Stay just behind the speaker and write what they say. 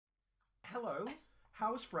Hello,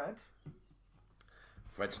 how's Fred?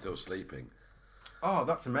 Fred's still sleeping. Oh,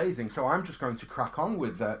 that's amazing. So I'm just going to crack on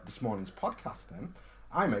with this morning's podcast then.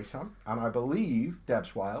 I'm Asan, and I believe,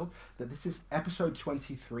 Debs Wild, that this is episode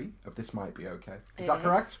 23 of This Might Be Okay. Is that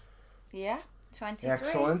correct? Yeah, 23.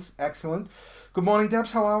 Excellent. Good morning,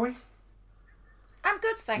 Debs. How are we? I'm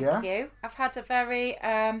good, thank you. I've had a very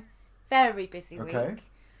busy week.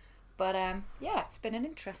 But, yeah, it's been an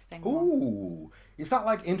interesting one. Ooh. Is that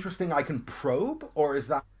like interesting I can probe, or is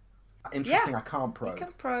that interesting I can't probe? You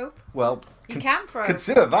can probe. Well, you can probe.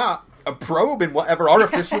 Consider that a probe in whatever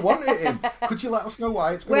orifice you want it in. Could you let us know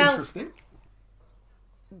why it's been interesting?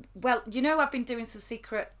 Well, you know, I've been doing some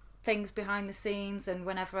secret things behind the scenes, and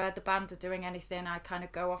whenever the band are doing anything, I kind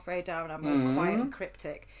of go off radar and I'm all quiet and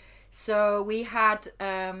cryptic. So we had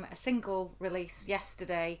a single release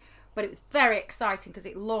yesterday, but it was very exciting because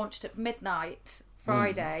it launched at midnight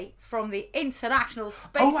Friday from the International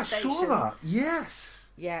Space Station. Oh, I saw that. Yes.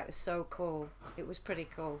 Yeah, it was so cool. It was pretty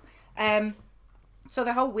cool. So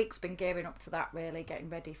the whole week's been gearing up to that, really, getting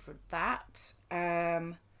ready for that.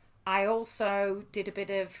 I also did a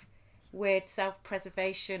bit of weird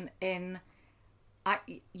self-preservation in...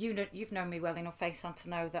 You've known me well enough, Asan, to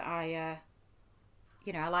know that I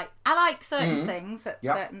like certain things at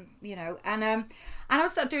certain, and I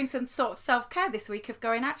was doing some sort of self-care this week of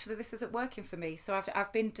going, actually, this isn't working for me. So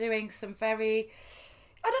I've been doing some very...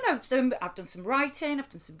 I've done some writing, I've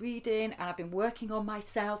done some reading, and I've been working on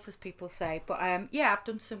myself, as people say. But I've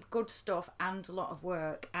done some good stuff and a lot of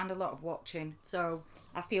work and a lot of watching. So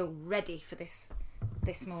I feel ready for this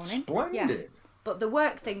morning. Splendid. Yeah. But the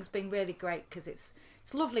work thing's been really great because it's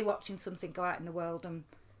lovely watching something go out in the world and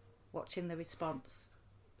watching the response.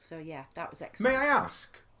 So yeah, that was excellent. May I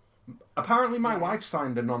ask? Apparently, my wife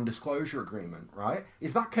signed a non-disclosure agreement, right?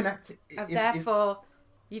 Is that connected? Therefore.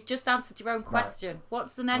 You've just answered your own question. Right.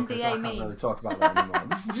 What's an NDA mean? I can't really talk about that anymore.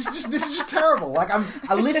 This is just terrible. Like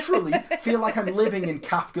I literally feel like I'm living in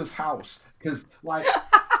Kafka's house because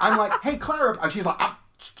I'm like, hey Clara, and she's like,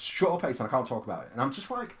 shut up, Ace, and I can't talk about it. And I'm just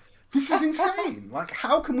like, this is insane. Like,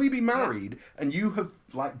 how can we be married and you have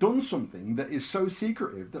done something that is so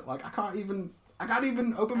secretive that I can't even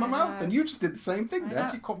open my mouth, and you just did the same thing.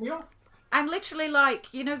 Deb, you cut me off. I'm literally like,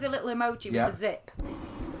 the little emoji with the zip.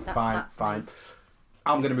 That's fine. Me.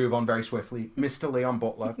 I'm going to move on very swiftly. Mr. Leon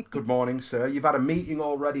Butler, good morning, sir. You've had a meeting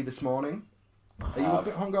already this morning. Are you a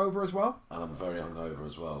bit hungover as well? And I'm very hungover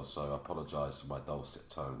as well, so I apologise for my dulcet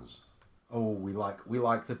tones. Oh, we like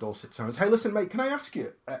the dulcet tones. Hey, listen, mate, can I ask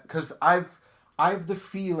you? Because I've the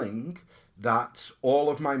feeling that all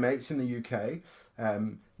of my mates in the UK,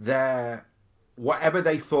 whatever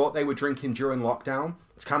they thought they were drinking during lockdown,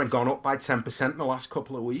 it's kind of gone up by 10% in the last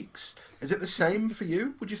couple of weeks. Is it the same for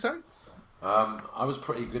you, would you say? I was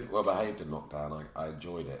pretty well behaved in lockdown. I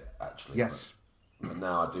enjoyed it, actually. Yes. But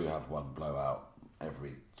now I do have one blowout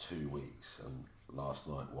every 2 weeks, and last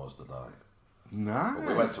night was the night. Nice. But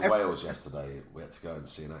we went to Wales yesterday. We had to go and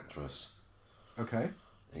see an actress. Okay.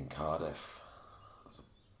 In Cardiff. That's a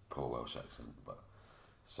poor Welsh accent, but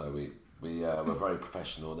so we were very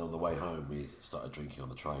professional, and on the way home we started drinking on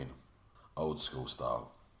the train, old school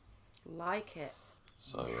style. Like it.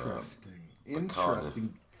 So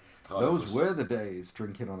Interesting. Those were the days,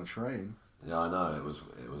 drinking on a train. Yeah, I know. It was.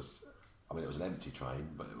 I mean, it was an empty train,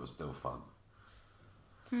 but it was still fun.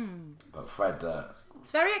 But Fred...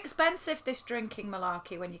 it's very expensive, this drinking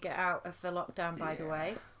malarkey, when you get out of the lockdown, by the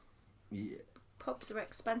way. Yeah. Pubs are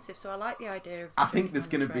expensive, so I like the idea of... I think there's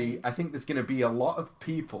going to be a lot of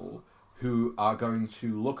people who are going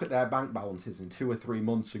to look at their bank balances in 2 or 3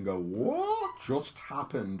 months and go, what just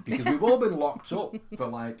happened? Because we've all been locked up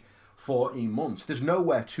for 14 months. There's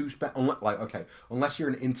nowhere to spend. Unless you're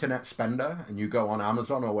an internet spender and you go on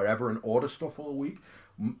Amazon or wherever and order stuff all week.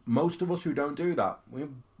 Most of us who don't do that, we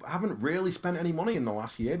haven't really spent any money in the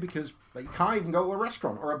last year because you can't even go to a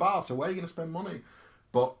restaurant or a bar. So where are you going to spend money?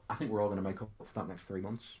 But I think we're all going to make up for that next 3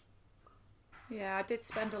 months. Yeah, I did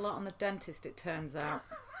spend a lot on the dentist, it turns out.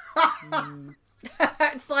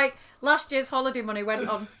 It's like last year's holiday money went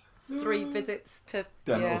on 3 visits to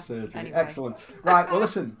dental surgery. Anyway. Excellent. Right, well,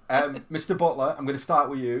 listen, Mr. Butler, I'm going to start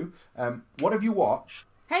with you. What have you watched?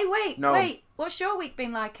 Hey, wait. What's your week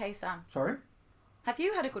been like, Asan? Sorry? Have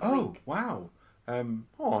you had a good week? Oh, wow.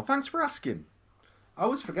 Thanks for asking. I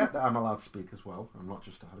always forget that I'm allowed to speak as well. I'm not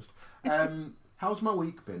just a host. How's my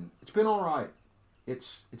week been? It's been all right.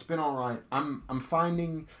 It's been all right.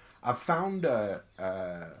 I've found an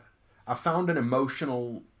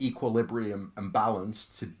emotional equilibrium and balance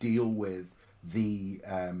to deal with the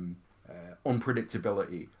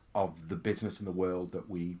unpredictability of the business and the world that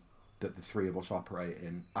the three of us operate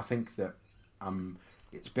in. I think that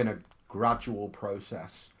it's been a gradual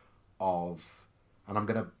process of, and I'm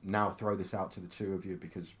going to now throw this out to the two of you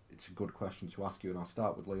because it's a good question to ask you, and I'll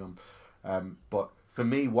start with Leon. But for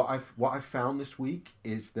me, what I've found this week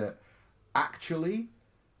is that actually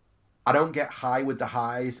I don't get high with the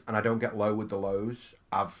highs and I don't get low with the lows.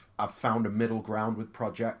 I've found a middle ground with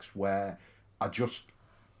projects where I just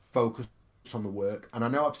focus on the work. And I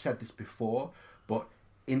know I've said this before, but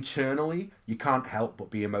internally you can't help but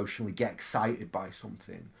be emotionally get excited by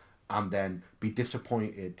something and then be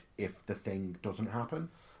disappointed if the thing doesn't happen.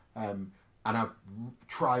 And I've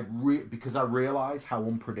tried because I realise how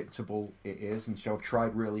unpredictable it is, and so I've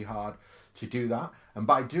tried really hard to do that. And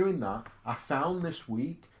by doing that, I found this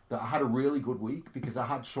week that I had a really good week because I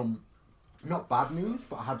had some, not bad news,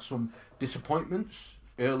 but I had some disappointments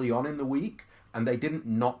early on in the week, and they didn't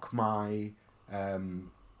knock my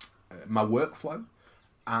my workflow.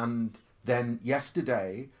 And then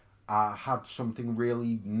yesterday, I had something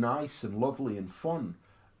really nice and lovely and fun,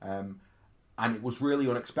 and it was really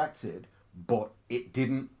unexpected. But it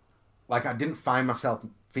didn't, like, I didn't find myself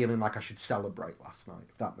feeling like I should celebrate last night,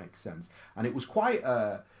 if that makes sense. And it was quite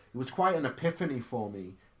an epiphany for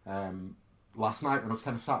me last night when I was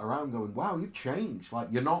kind of sat around going, wow, you've changed. Like,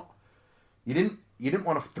 you didn't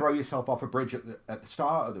want to throw yourself off a bridge at the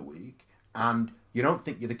start of the week, and you don't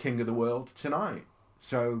think you're the king of the world tonight.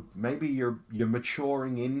 So maybe you're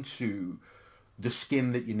maturing into the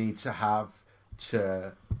skin that you need to have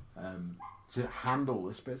to handle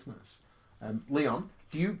this business. Leon,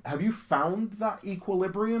 have you found that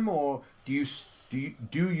equilibrium, or do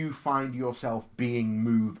you find yourself being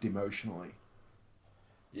moved emotionally?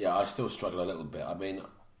 Yeah, I still struggle a little bit. I mean,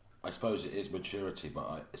 I suppose it is maturity,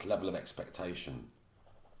 but it's level of expectation.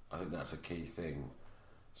 I think that's a key thing.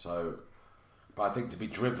 So, but I think to be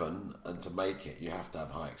driven and to make it, you have to have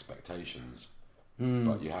high expectations,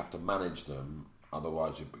 but you have to manage them.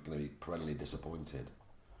 Otherwise, you're going to be perennially disappointed.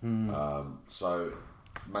 So,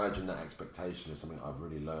 managing that expectation is something I've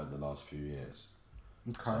really learned the last few years.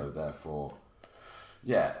 Okay. So therefore,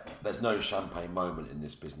 yeah, there's no champagne moment in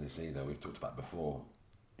this business either. We've talked about before,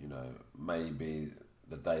 you know, maybe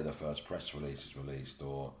the day the first press release is released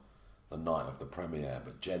or the night of the premiere,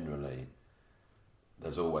 but generally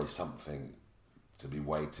there's always something to be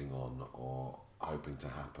waiting on or hoping to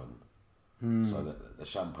happen. So that the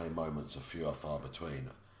champagne moments are few or far between.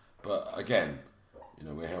 But again, you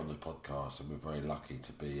know, we're here on the podcast and we're very lucky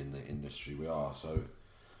to be in the industry we are. So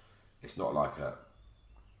it's not like a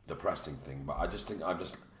depressing thing, but I just think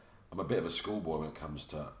I'm a bit of a schoolboy when it comes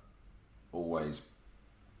to always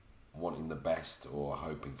wanting the best or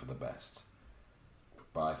hoping for the best.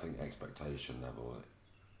 But I think expectation level,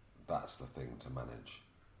 that's the thing to manage.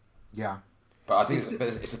 Yeah. But I think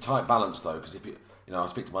it's a tight balance though, because if you know, I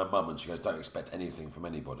speak to my mum and she goes, don't expect anything from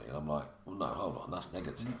anybody. And I'm like, well, no, hold on, that's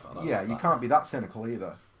negative. Yeah, you can't be that cynical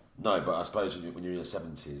either. No, but I suppose when you're in your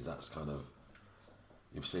 70s, that's kind of,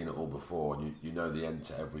 you've seen it all before and you know the end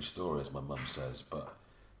to every story, as my mum says. But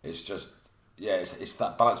it's just, yeah, it's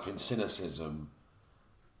that balance between cynicism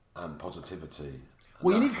and positivity.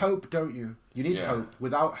 Well, you need hope, don't you? You need hope.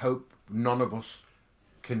 Without hope, none of us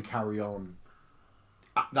can carry on.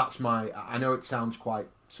 I know it sounds quite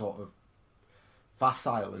sort of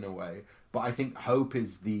facile in a way, but I think hope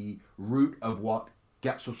is the root of what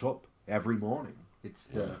gets us up every morning. It's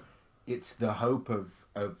the hope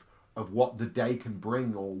of what the day can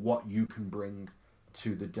bring or what you can bring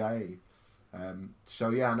to the day. So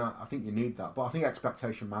yeah, no, I think you need that. But I think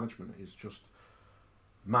expectation management is just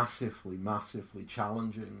massively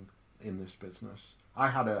challenging in this business. We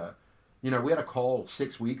had a call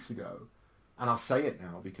 6 weeks ago, and I'll say it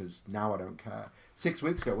now because now I don't care. 6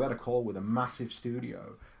 weeks ago, we had a call with a massive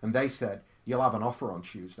studio, and they said, you'll have an offer on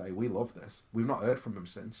Tuesday. We love this. We've not heard from them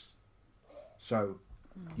since. So,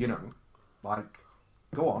 you know, like,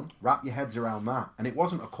 go on, wrap your heads around that. And it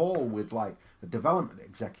wasn't a call with, like, a development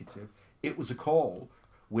executive. It was a call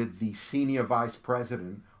with the senior vice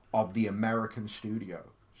president of the American studio.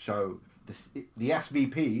 So the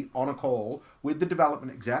SVP on a call with the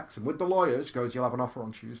development execs and with the lawyers goes, you'll have an offer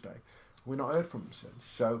on Tuesday. We've not heard from them since.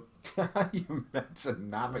 So you're meant to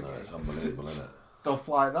navigate. No, it's unbelievable, isn't it? Stuff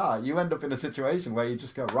like that. You end up in a situation where you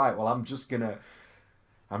just go, right, well, I'm just gonna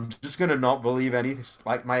not believe anything.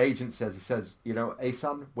 Like my agent says, he says, you know,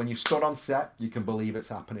 Asan, when you stood on set, you can believe it's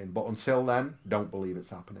happening. But until then, don't believe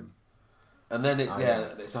it's happening. And then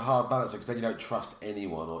it's a hard balance because then you don't trust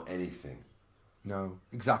anyone or anything. No,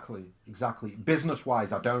 exactly.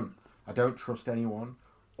 Business-wise, I don't trust anyone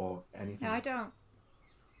or anything. No, I don't.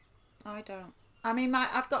 I mean,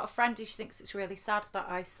 I've got a friend who thinks it's really sad that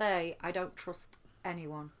I say I don't trust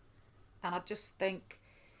anyone. And I just think,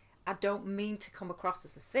 I don't mean to come across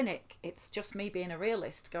as a cynic. It's just me being a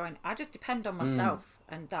realist, going, I just depend on myself,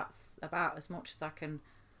 and that's about as much as I can,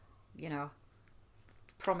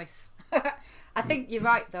 promise. I think you're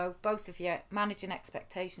right, though, both of you. Managing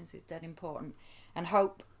expectations is dead important. And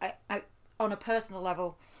hope, I, on a personal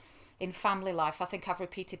level, in family life, I think I've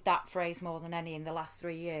repeated that phrase more than any in the last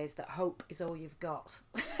 3 years, that hope is all you've got.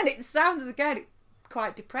 And it sounds, again,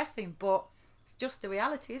 quite depressing, but it's just the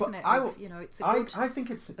reality, isn't it? It's a good, I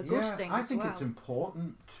think it's a good thing. I think it's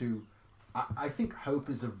important to. I think hope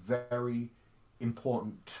is a very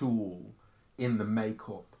important tool in the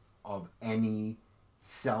makeup of any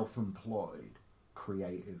self-employed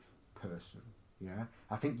creative person. Yeah,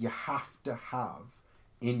 I think you have to have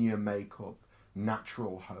in your makeup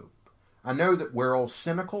natural hope. I know that we're all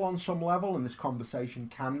cynical on some level, and this conversation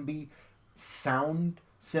can sound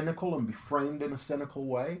cynical and be framed in a cynical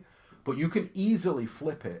way. But you can easily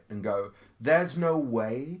flip it and go, there's no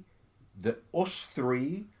way that us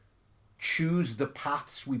three choose the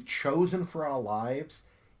paths we've chosen for our lives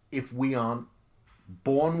if we aren't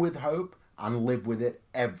born with hope and live with it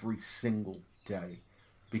every single day.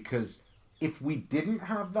 Because if we didn't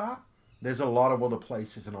have that, there's a lot of other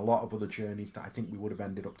places and a lot of other journeys that I think we would have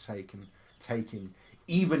ended up taking.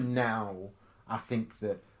 Even now, I think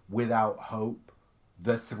that without hope,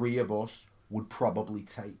 the three of us would probably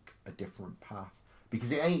take a different path,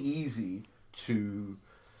 because it ain't easy to.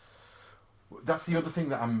 That's the other thing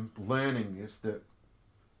that I'm learning, is that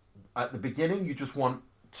at the beginning you just want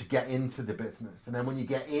to get into the business, and then when you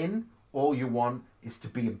get in, all you want is to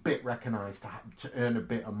be a bit recognized, to earn a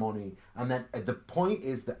bit of money. And then the point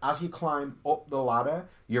is that as you climb up the ladder,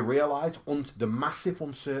 you realize the massive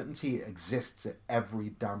uncertainty exists at every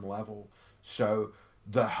damn level. So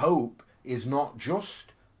the hope is not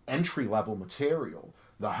just entry-level material.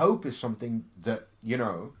 The hope is something that,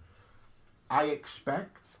 I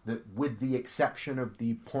expect that, with the exception of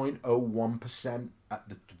the 0.01% at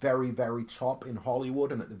the very, very top in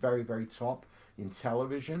Hollywood and at the very, very top in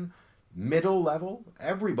television, middle level,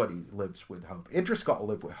 everybody lives with hope. Idris got to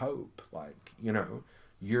live with hope.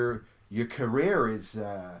 Your career is,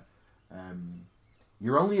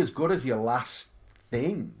 you're only as good as your last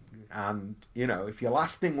thing. And, if your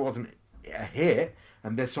last thing wasn't a hit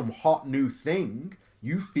and there's some hot new thing,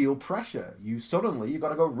 you feel pressure. You got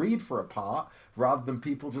to go read for a part rather than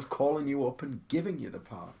people just calling you up and giving you the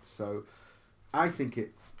part. So I think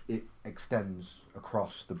it extends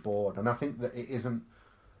across the board. And I think that it isn't,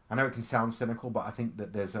 I know it can sound cynical, but I think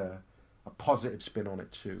that there's a positive spin on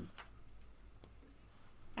it too.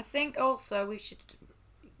 I think also we should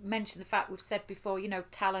mention the fact we've said before,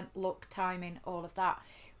 talent, luck, timing, all of that.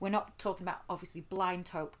 We're not talking about, obviously, blind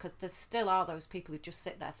hope, because there still are those people who just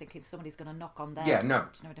sit there thinking somebody's going to knock on their door. No. Do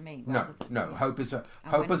you know what I mean? No. Hope as a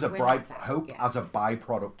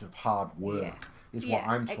byproduct of hard work is what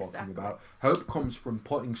I'm talking about. Hope comes from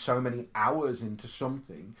putting so many hours into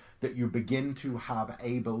something that you begin to have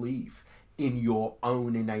a belief in your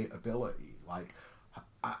own innate ability. Like,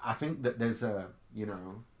 I think that there's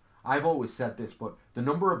I've always said this, but the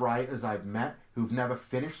number of writers I've met who've never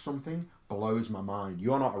finished something blows my mind.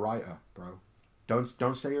 You're not a writer, bro.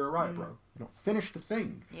 Don't say you're a writer, bro. Finish the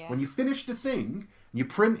thing. Yeah. When you finish the thing, you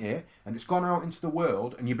print it, and it's gone out into the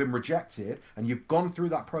world, and you've been rejected, and you've gone through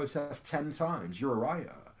that process 10 times, you're a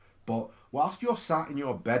writer. But whilst you're sat in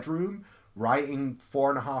your bedroom writing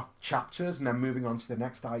 4.5 chapters and then moving on to the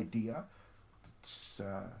next idea,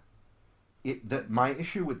 my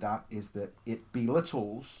issue with that is that it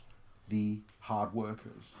belittles the hard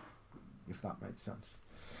workers, if that makes sense.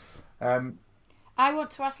 I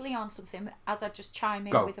want to ask Leon something as I just chime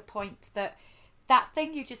in with a point that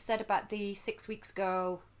thing you just said about the 6 weeks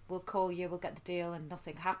ago, we'll call you, we'll get the deal, and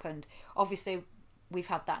nothing happened. Obviously, we've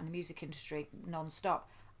had that in the music industry non-stop.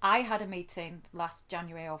 I had a meeting last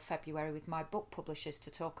January or February with my book publishers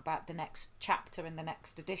to talk about the next chapter in the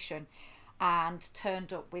next edition, and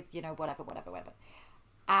turned up with, whatever.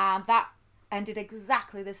 And that ended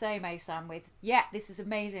exactly the same, Sam, with, this is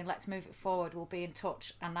amazing, let's move it forward, we'll be in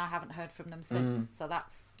touch. And I haven't heard from them since. So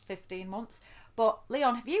that's 15 months. But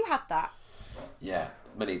Leon, have you had that? Yeah,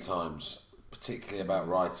 many times, particularly about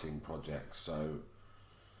writing projects. So,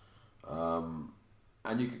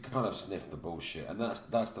 and you can kind of sniff the bullshit. And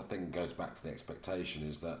that's the thing that goes back to the expectation,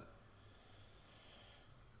 is that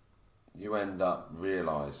you end up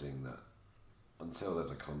realising that until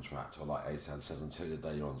there's a contract, or like Asan says, until the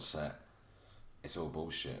day you're on set, it's all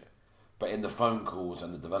bullshit. But in the phone calls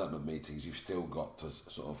and the development meetings, you've still got to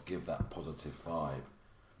sort of give that positive vibe.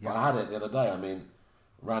 Yeah. But I had it the other day. I mean,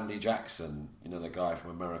 Randy Jackson, the guy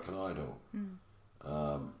from American Idol.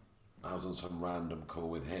 I was on some random call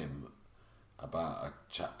with him, about a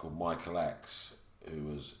chap called Michael X, who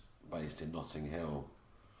was based in Notting Hill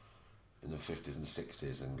in the 50s and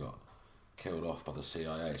 60s and got killed off by the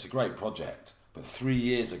CIA. It's a great project, but 3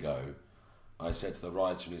 years ago I said to the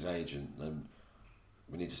writer and his agent,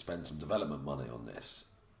 we need to spend some development money on this.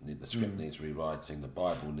 The script needs rewriting, the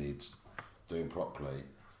Bible needs doing properly.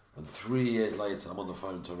 And 3 years later I'm on the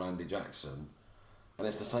phone to Randy Jackson and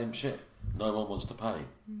it's the same shit. No one wants to pay.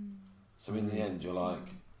 So in the end you're like,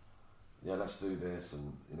 yeah, let's do this,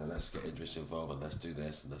 and let's get Idris involved, and let's do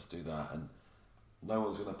this and let's do that, and no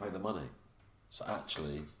one's going to pay the money. So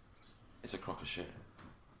actually it's a crock of shit.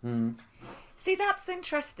 See, that's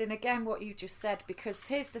interesting again what you just said, because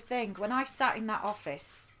here's the thing, when I sat in that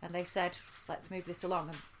office and they said let's move this along,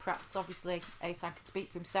 and perhaps obviously Asan could speak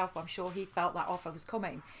for himself, but I'm sure he felt that offer was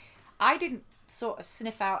coming, I didn't sort of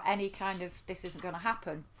sniff out any kind of this isn't going to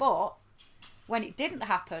happen. But when it didn't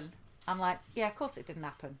happen, I'm like, yeah, of course it didn't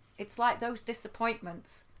happen. It's like those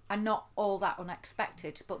disappointments are not all that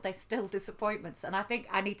unexpected, but they're still disappointments, and I think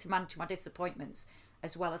I need to manage my disappointments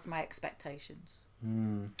as well as my expectations.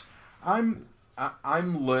 I'm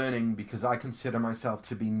learning, because I consider myself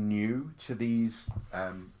to be new to these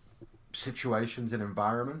situations and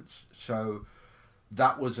environments. So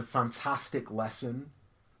that was a fantastic lesson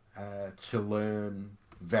to learn.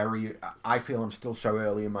 I feel I'm still so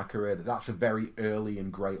early in my career that's a very early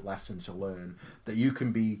and great lesson to learn, that you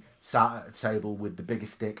can be sat at a table with the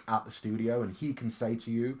biggest stick at the studio and he can say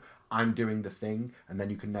to you, I'm doing the thing, and then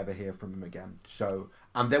you can never hear from him again. So,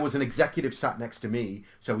 and there was an executive sat next to me,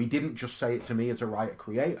 so he didn't just say it to me as a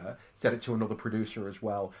writer-creator, said it to another producer as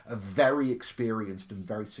well, a very experienced and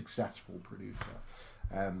very successful producer.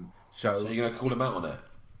 So you're going to call him out on it?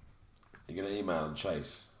 You're going to email and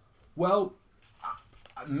chase? Well,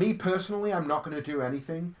 me personally, I'm not going to do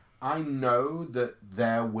anything. I know that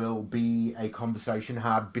there will be a conversation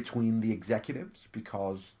had between the executives,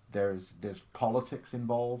 because there's politics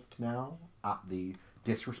involved now at the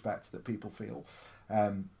disrespect that people feel.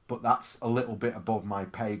 But that's a little bit above my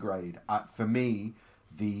pay grade. For me,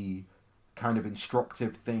 the kind of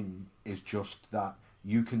instructive thing is just that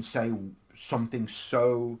you can say something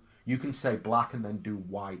you can say black and then do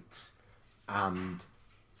white, and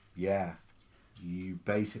yeah, you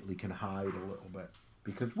basically can hide a little bit.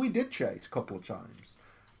 Because we did chase a couple of times,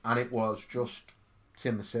 and it was just, it's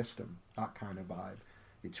in the system, that kind of vibe.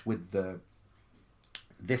 It's with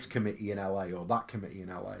this committee in LA or that committee in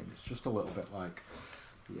LA, and it's just a little bit like,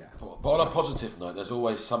 yeah. But on a positive note, there's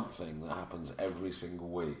always something that happens every single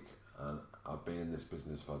week. And I've been in this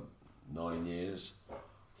business for 9 years,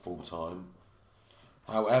 full time.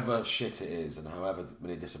 However shit it is, and however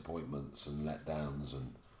many disappointments and letdowns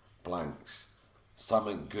and blanks,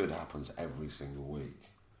 something good happens every single week,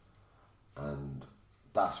 and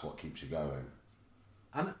that's what keeps you going.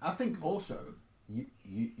 And I think also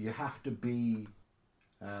you have to be.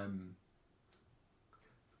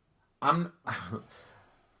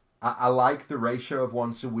 I like the ratio of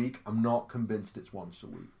once a week. I'm not convinced it's once a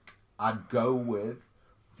week. I'd go with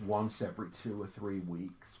once every 2 or 3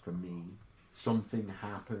 weeks for me. Something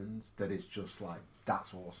happens that is just like,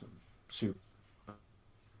 that's awesome. Super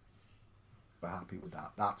happy with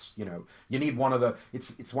that. That's, you need one of the,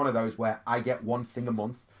 it's one of those where I get one thing a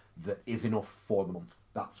month that is enough for the month.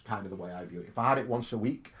 That's kind of the way I view it. If I had it once a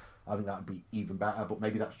week, I think that would be even better, but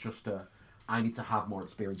maybe that's just I need to have more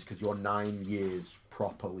experience, because you're 9 years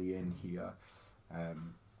properly in here,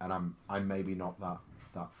 and I'm maybe not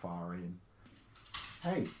that far in.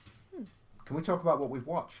 Hey, can we talk about what we've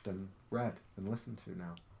watched and read and listened to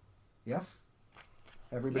now? Yes?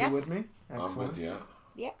 Everybody Yes. with me? Excellent. I'm with you.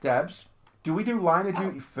 Yep. Debs, do we do line of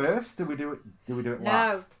duty first? Do we do it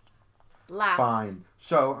last? No. Last. Fine.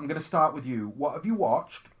 So I'm going to start with you. What have you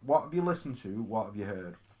watched? What have you listened to? What have you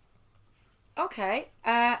heard? Okay.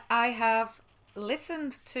 I have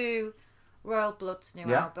listened to Royal Blood's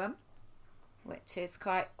new album, which is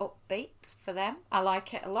quite upbeat for them. I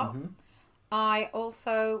like it a lot. Mm-hmm. I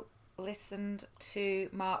also listened to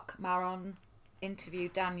Mark Maron interview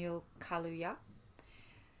Daniel Kaluuya.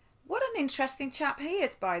 What an interesting chap he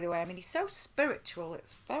is, by the way. I mean, he's so spiritual.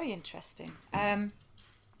 It's very interesting.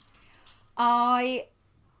 I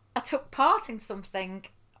took part in something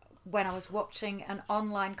when I was watching an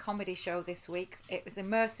online comedy show this week. It was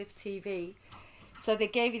immersive TV. So they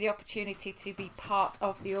gave you the opportunity to be part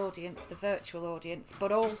of the audience, the virtual audience,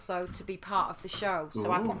 but also to be part of the show. So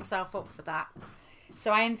Ooh. I put myself up for that.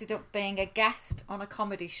 So I ended up being a guest on a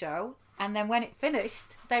comedy show. And then when it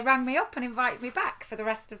finished, they rang me up and invited me back for the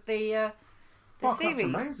rest of the series. That's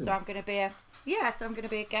amazing. So I'm going to be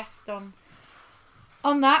a guest on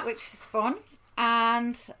that, which is fun.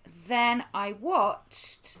 And then I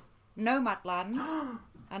watched Nomadland.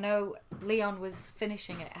 I know Leon was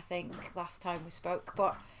finishing it, I think, last time we spoke.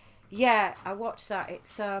 But yeah, I watched that.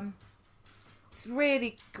 It's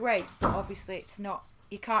really great, but obviously it's not.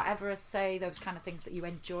 You can't ever say those kind of things that you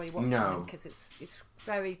enjoy watching because it's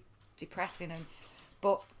very depressing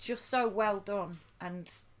but just so well done.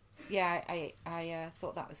 And yeah, I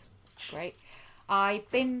thought that was great. I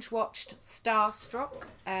binge watched Starstruck,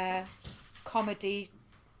 a comedy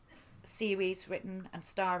series written and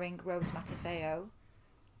starring Rose Matafeo,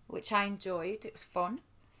 which I enjoyed. It was fun.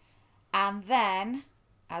 And then,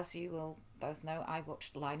 as you will both know, I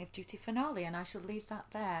watched Line of Duty finale, and I shall leave that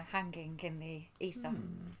there, hanging in the ether.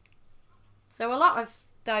 So a lot of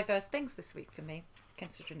diverse things this week for me,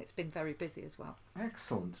 considering it's been very busy as well.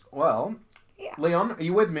 Excellent. Well, yeah. Leon, are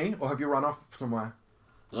you with me, or have you run off somewhere?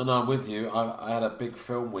 No, I'm with you. I had a big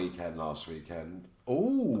film weekend last weekend.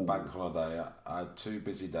 Oh, Bank holiday. I had 2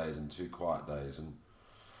 busy days and 2 quiet days, and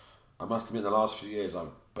I must admit, the last few years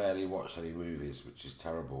I've barely watched any movies, which is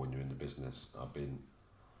terrible when you're in the business. I've been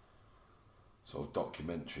sort of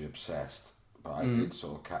documentary obsessed, but I did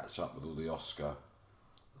sort of catch up with all the Oscar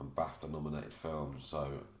and BAFTA nominated films. So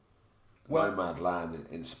Nomadland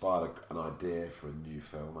inspired an idea for a new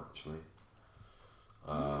film, actually.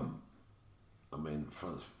 I mean,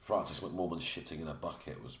 Frances McDormand shitting in a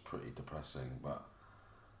bucket was pretty depressing, but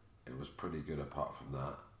it was pretty good apart from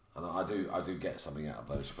that. And I do get something out of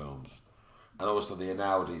those films. And also the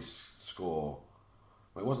Einaudi score.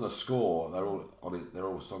 Well, it wasn't a score. They're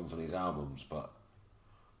all songs on his albums, but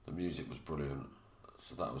the music was brilliant.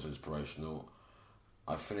 So that was inspirational.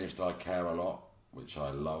 I finished I Care a Lot, which I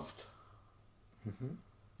loved.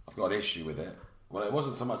 I've got an issue with it. Well, it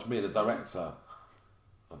wasn't so much me. The director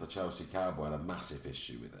of the Chelsea Cowboy had a massive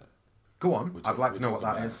issue with it. Go on. I'd like to know what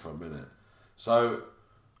that is for a minute. So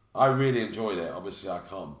I really enjoyed it. Obviously, I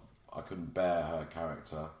couldn't bear her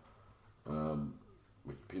character. You're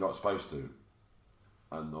not supposed to.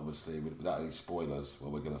 And obviously, without any spoilers,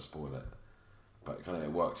 well, we're going to spoil it. But kind of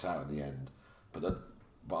it works out in the end.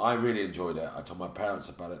 But I really enjoyed it. I told my parents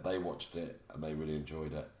about it. They watched it and they really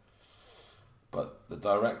enjoyed it. But the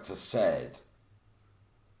director said,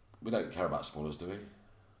 "We don't care about spoilers, do we?"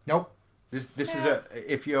 Nope. This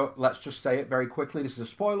is let's just say it very quickly. This is a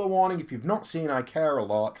spoiler warning. If you've not seen I Care a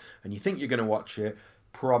Lot and you think you're going to watch it,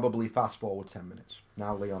 probably fast forward 10 minutes.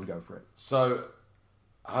 Now, Leon, go for it. So,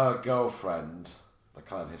 her girlfriend, the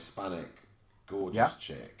kind of Hispanic, gorgeous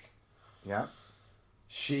chick. Yeah.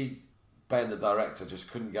 Ben, the director, just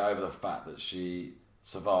couldn't get over the fact that she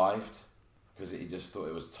survived because he just thought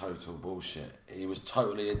it was total bullshit. He was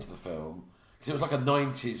totally into the film because it was like a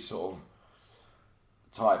 90s sort of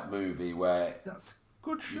type movie where... That's a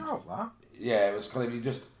good shout, that. Yeah, it was kind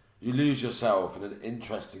of, you lose yourself in an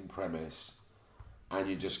interesting premise and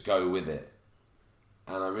you just go with it.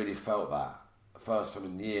 And I really felt that. The first time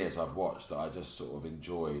in years I've watched that I just sort of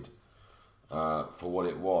enjoyed for what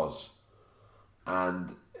it was.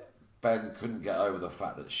 And Ben couldn't get over the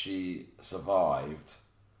fact that she survived,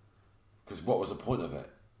 because what was the point of it?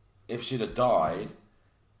 If she'd have died,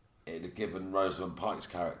 it'd have given Rosamund Pike's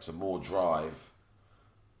character more drive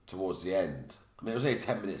towards the end. I mean, it was only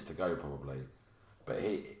 10 minutes to go probably, but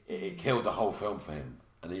it killed the whole film for him,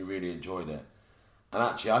 and he really enjoyed it. And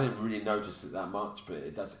actually, I didn't really notice it that much, but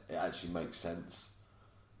it actually makes sense.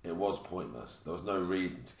 It was pointless. There was no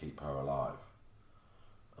reason to keep her alive.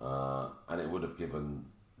 And it would have given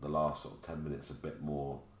the last sort of 10 minutes a bit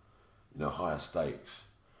more, higher stakes.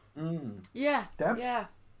 Yeah, Debs? yeah.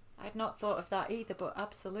 I'd not thought of that either, but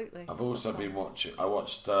absolutely. I've also been watching... I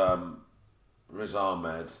watched Riz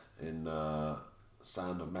Ahmed in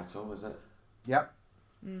Sound of Metal, is it? Yep.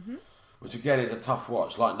 Mm-hmm. Which again is a tough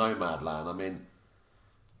watch, like Nomadland. I mean,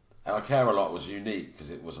 I Care a Lot was unique because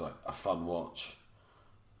it was like a fun watch.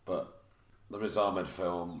 But the Riz Ahmed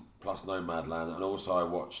film plus Nomadland, and also I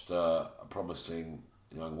watched A Promising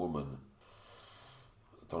Young Woman.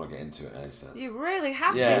 Don't want to get into it, Asa. You really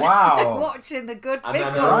have been watching the good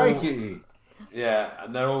bit. Yeah,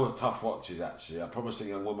 and they're all tough watches actually. A Promising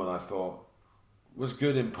Young Woman, I thought, was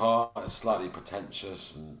good in part. It's slightly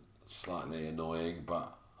pretentious and slightly annoying,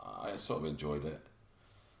 but I sort of enjoyed it.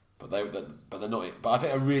 But they're not. But I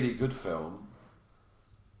think a really good film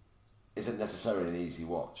isn't necessarily an easy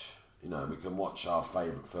watch. We can watch our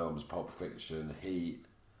favourite films: Pulp Fiction, Heat,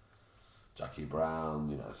 Jackie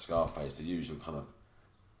Brown, Scarface, the usual kind of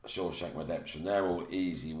Shawshank Redemption. They're all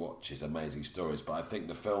easy watches, amazing stories. But I think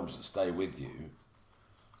the films that stay with you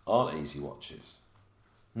aren't easy watches.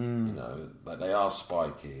 Like they are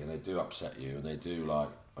spiky and they do upset you and they do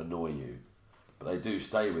annoy you, but they do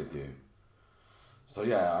stay with you. So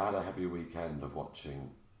yeah, I had a heavy weekend of watching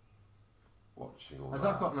all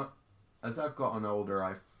that. as I've gotten older,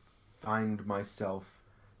 I find myself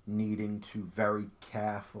needing to very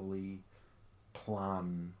carefully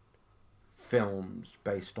plan films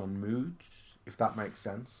based on moods, if that makes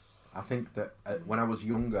sense. I think that when I was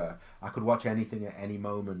younger, I could watch anything at any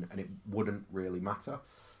moment and it wouldn't really matter.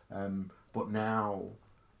 But now,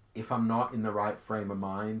 if I'm not in the right frame of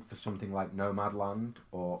mind for something like Nomadland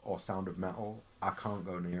or Sound of Metal, I can't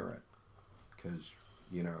go near it because,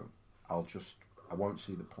 you know, I won't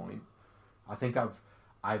see the point. I think a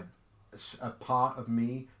part of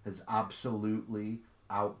me has absolutely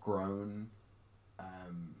outgrown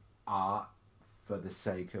art for the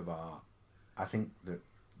sake of art. I think that,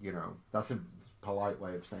 you know, that's a polite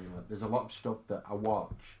way of saying that. There's a lot of stuff that I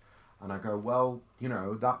watch and I go, well, you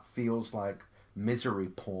know, that feels like misery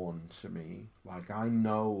porn to me. Like, I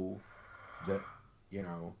know that, you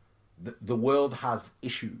know, the world has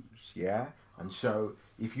issues, yeah? And so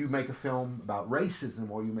if you make a film about racism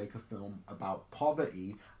or you make a film about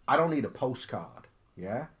poverty, I don't need a postcard,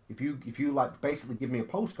 yeah? If you like basically give me a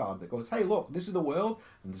postcard that goes, hey, look, this is the world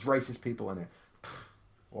and there's racist people in it.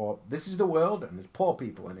 Or this is the world and there's poor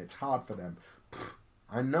people and it's hard for them.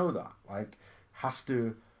 I know that. Like, has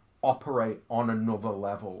to operate on another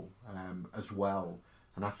level as well.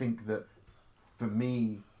 And I think that for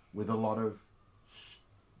me, with a lot of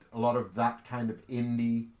that kind of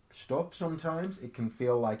indie stuff, sometimes it can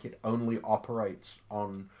feel like it only operates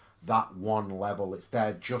on that one level. It's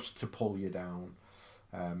there just to pull you down.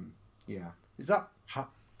 Yeah. Is that...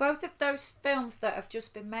 Both of those films that have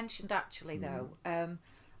just been mentioned, actually, though,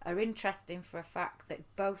 are interesting for a fact that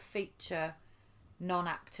both feature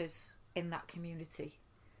non-actors in that community.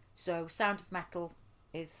 So Sound of Metal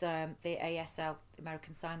is the ASL, the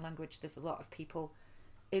American Sign Language. There's a lot of people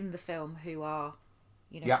in the film who are,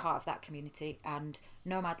 you know, part of that community. And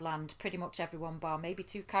Nomadland, pretty much everyone bar maybe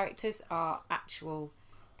two characters are actual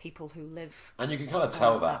people who live. And you can kind of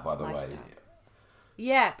tell that, by the lifestyle. way.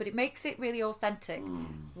 Yeah, but it makes it really authentic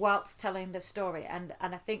whilst telling the story. And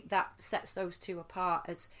I think that sets those two apart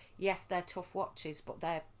as, yes, they're tough watches, but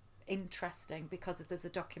they're interesting because there's a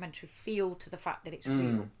documentary feel to the fact that it's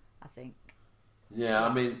real, I think. Yeah,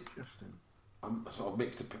 I mean, I'm sort of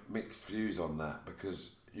mixed views on that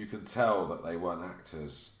because you can tell that they weren't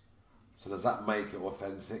actors. So does that make it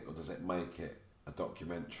authentic or does it make it a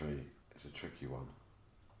documentary? It's a tricky one.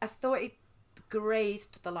 I thought it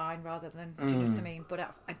grazed the line rather than, do you know what I mean?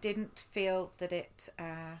 But I didn't feel that it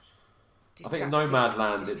I think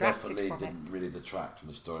Nomadland, it definitely didn't really detract from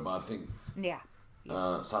the story, but I think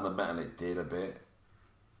Sound of Metal, it did a bit.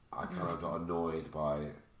 I kind of got annoyed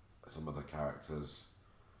by some of the characters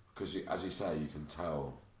because, as you say, you can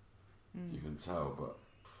tell,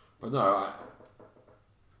 but no,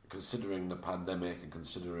 considering the pandemic and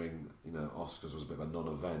considering, you know, Oscars was a bit of a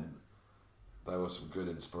non-event, there were some good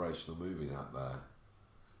inspirational movies out there,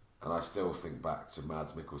 and I still think back to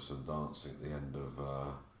Mads Mikkelsen dancing at the end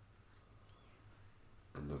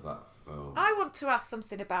of that film. I want to ask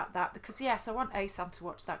something about that because yes, I want ASAM to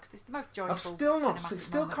watch that because it's the most joyful. I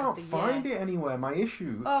still can't find it anywhere. My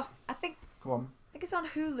issue. Oh, I think. Go on. I think it's on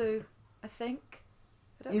Hulu. I think.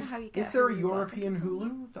 I don't know how you get. Is there Hulu, a European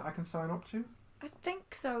Hulu that I can sign up to? I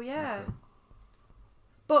think so. Yeah. Okay.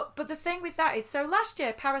 But the thing with that is, so last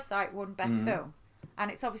year Parasite won Best Film, and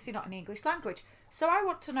it's obviously not in the English language. So I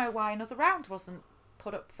want to know why Another Round wasn't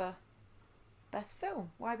put up for Best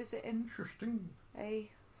Film. Why was it in a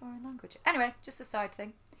foreign language? Anyway, just a side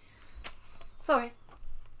thing. Sorry.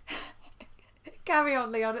 Carry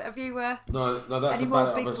on, Leon. Have you No, that's any about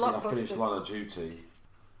more big obviously I blockbusters? finished Line of Duty,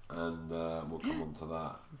 and we'll come on to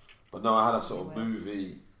that. But no, I had a sort of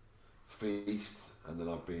movie feast, and then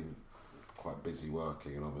I've been quite busy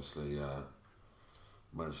working, and obviously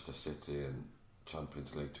Manchester City and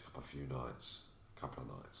Champions League took up a couple of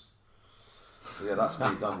nights. So yeah, that's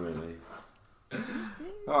me done really.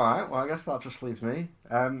 Alright, well I guess that just leaves me.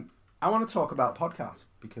 I want to talk about podcasts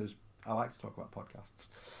because I like to talk about podcasts.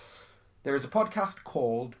 There is a podcast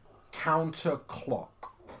called Counterclock.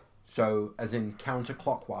 So as in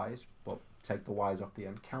counterclockwise, but take the Y's off the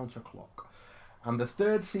end, Counterclock. And the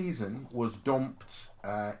third season was dumped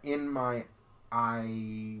in my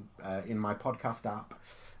podcast app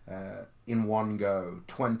in one go,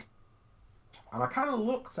 20. And I kind of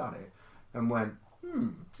looked at it and went,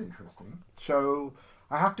 it's interesting. So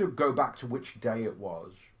I have to go back to which day it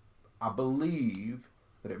was. I believe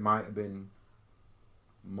that it might have been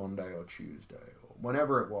Monday or Tuesday or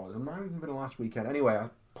whenever it was. It might have even been last weekend. Anyway, I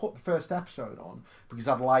put the first episode on because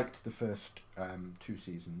I'd liked the first 2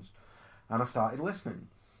 seasons. And I started listening.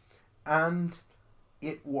 And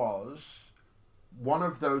it was one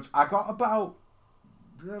of those... I got about...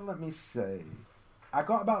 Let me say... I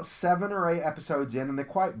got about 7 or 8 episodes in, and they're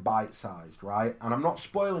quite bite-sized, right? And I'm not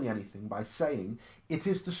spoiling anything by saying it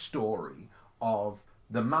is the story of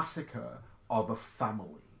the massacre of a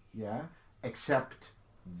family, yeah? Except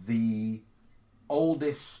the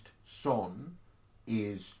oldest son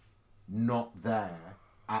is not there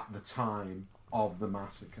at the time of the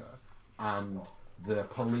massacre, and the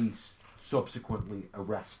police subsequently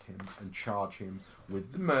arrest him and charge him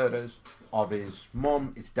with the murders of his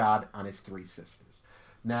mum, his dad, and his 3 sisters.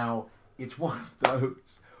 Now, it's one of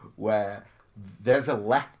those where there's a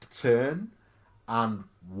left turn, and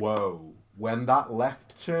whoa, when that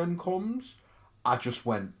left turn comes, I just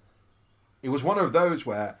went... It was one of those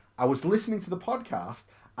where I was listening to the podcast,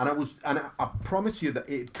 and I promise you that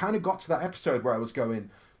it kind of got to that episode where I was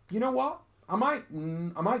going, you know what? I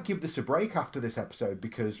might give this a break after this episode,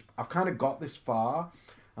 because I've kind of got this far,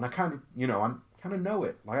 and I kind of, I kind of know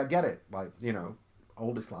it. Like, I get it. Like,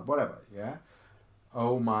 oldest lad, whatever, yeah?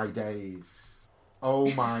 Oh my days.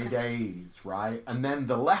 Oh my days, right? And then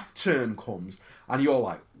the left turn comes, and you're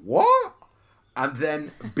like, what? And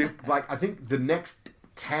then, I think the next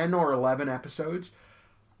 10 or 11 episodes,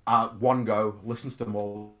 one go, listen to them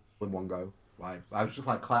all in one go. Like, I was just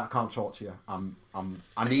like, Claire, I can't talk to you.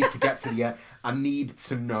 I need to get to the end. I need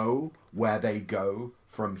to know where they go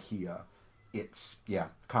from here.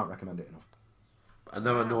 Can't recommend it enough. And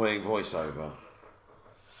no annoying voiceover.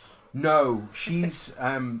 No, she's.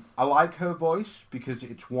 I like her voice because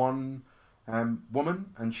it's one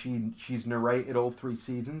woman, and she's narrated all 3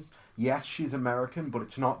 seasons. Yes, she's American, but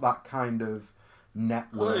it's not that kind of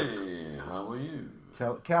network. Hey, how are you?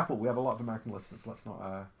 So careful, we have a lot of American listeners. Let's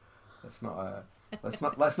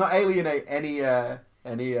not alienate any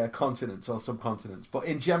continents or subcontinents. But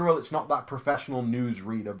in general, it's not that professional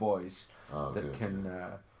newsreader voice that can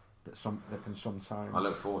sometimes. I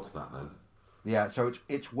look forward to that then. Yeah, so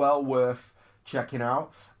it's well worth checking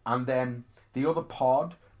out. And then the other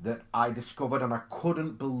pod that I discovered, and I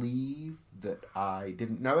couldn't believe that I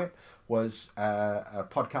didn't know it, was a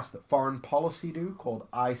podcast that Foreign Policy do called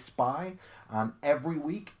I Spy. And every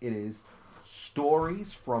week it is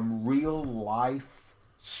stories from real life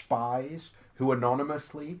spies who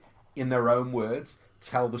anonymously, in their own words,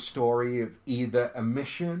 tell the story of either a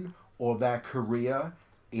mission or their career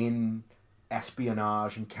in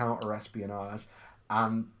espionage and counter-espionage.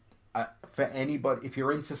 And for anybody, if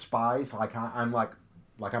you're into spies, I'm a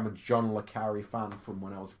John le Carre fan from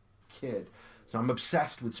when I was a kid, so I'm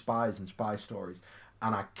obsessed with spies and spy stories,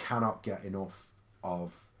 and I cannot get enough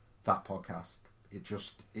of that podcast.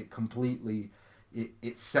 It completely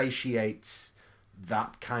satiates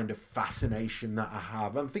that kind of fascination that I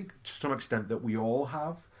have, and I think to some extent that we all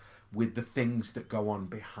have, with the things that go on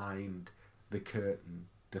behind the curtain,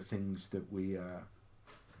 the things that we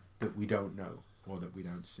don't know or that we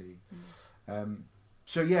don't see.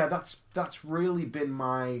 So yeah, that's really been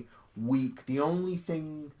my week. The only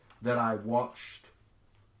thing that I watched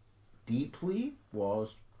deeply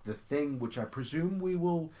was The Thing, which I presume we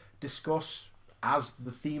will discuss as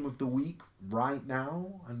the theme of the week right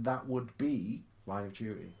now, and that would be Line of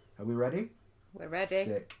Duty. Are we ready? We're ready.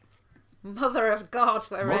 Sick. Mother of God,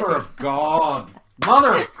 we're ready. Mother of God!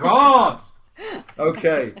 Mother of God!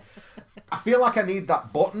 Okay. I feel like I need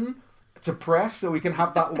that button to press so we can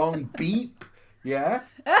have that long beep, yeah?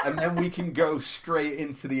 And then we can go straight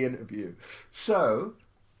into the interview. So,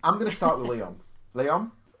 I'm going to start with Leon.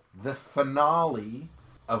 Leon, the finale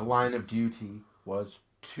of Line of Duty was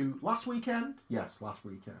last weekend? Yes, last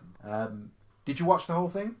weekend. Did you watch the whole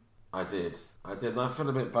thing? I did, and I feel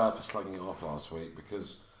a bit bad for slugging it off last week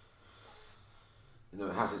because,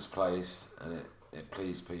 it has its place and it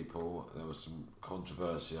pleased people. There was some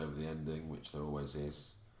controversy over the ending, which there always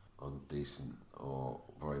is on decent or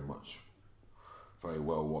very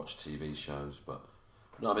well watched TV shows. But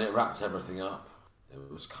no, it wrapped everything up. It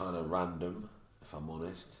was kind of random, if I'm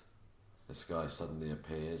honest. This guy suddenly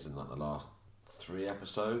appears in the last 3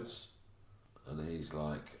 episodes, and he's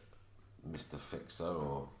like Mr. Fixer,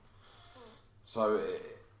 so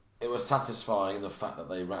it was satisfying in the fact that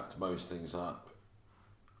they wrapped most things up.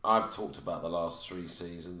 I've talked about the last 3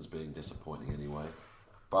 seasons being disappointing anyway,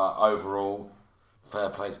 but overall, fair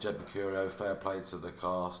play to Jed Mercurio, fair play to the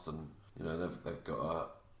cast, and they've got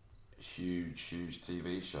a huge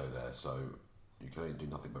TV show there, so you can only do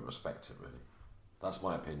nothing but respect it, really. That's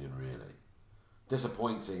my opinion, really.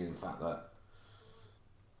 Disappointing in fact that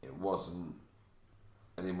it wasn't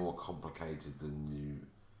any more complicated than you.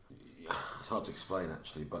 It's hard to explain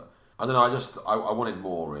actually, but I don't know. I wanted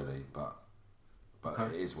more really, but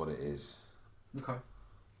okay. It is what it is. Okay.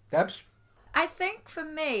 Debs? I think for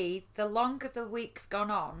me, the longer the week's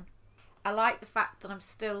gone on, I like the fact that I'm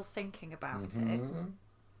still thinking about it,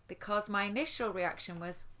 because my initial reaction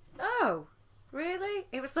was, oh, really?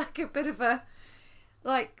 It was like a bit of a,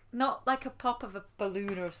 like, not like a pop of a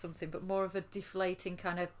balloon or something, but more of a deflating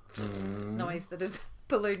kind of noise that a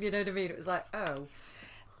balloon, you know what I mean? It was like, oh.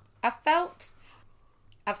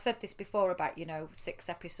 I've said this before about, 6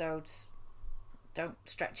 episodes, don't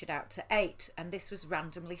stretch it out to 8, and this was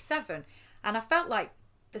randomly 7. And I felt like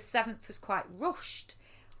the 7th was quite rushed,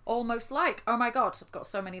 almost like, oh my God, I've got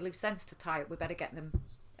so many loose ends to tie up, we better get them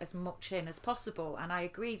as much in as possible. And I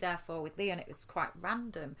agree, therefore, with Leon, it was quite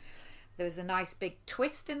random. There was a nice big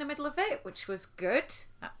twist in the middle of it, which was good.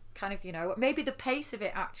 Kind of, maybe the pace of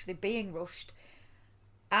it actually being rushed,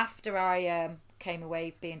 after I came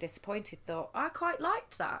away being disappointed, thought, I quite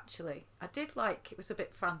liked that, actually. I did like, it was a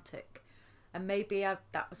bit frantic. And maybe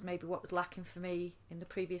that was maybe what was lacking for me in the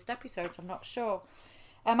previous episodes, I'm not sure.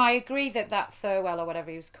 I agree that Thirlwell, or whatever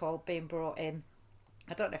he was called, being brought in,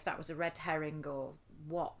 I don't know if that was a red herring or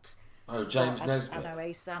what. Oh, James Nesbitt. I know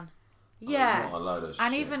Asan. Yeah. What a load of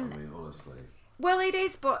and shit, even, honestly. Well, it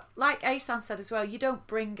is, but like Asan said as well, you don't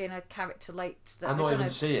bring in a character late that I'm not even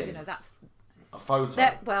seeing. That's a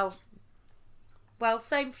photo. Well,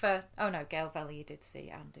 same for... Oh, no, Gail Valley you did see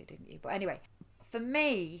Andy, didn't you? But anyway, for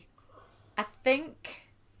me, I think...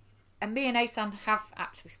 And me and Asan have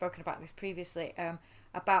actually spoken about this previously,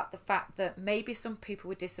 about the fact that maybe some people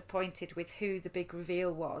were disappointed with who the big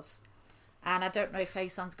reveal was. And I don't know if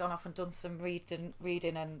Asan's gone off and done some reading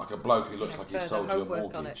and... Like a bloke who looks like he sold you a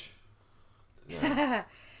mortgage. Yeah.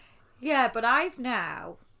 Yeah, but I've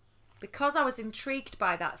now... Because I was intrigued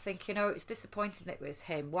by that, thinking, it was disappointing that it was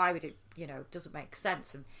him. Why would it, doesn't make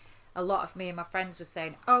sense. And a lot of me and my friends were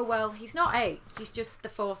saying, oh, well, he's not H. He's just the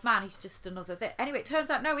 4th man. He's just another... Anyway, it turns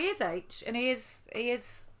out, no, he is H. And he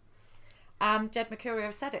is... And Jed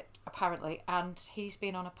Mercurio said it, apparently. And he's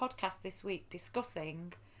been on a podcast this week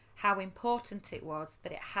discussing how important it was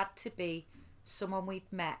that it had to be someone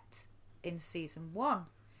we'd met in season 1.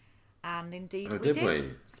 And indeed we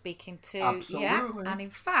did. Speaking to... Absolutely. Yeah. And in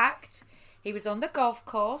fact, he was on the golf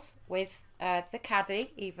course with the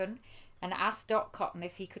caddy, even, and asked Doc Cotton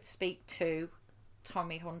if he could speak to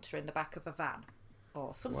Tommy Hunter in the back of a van.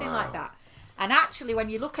 Or something like that. And actually, when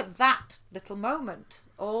you look at that little moment,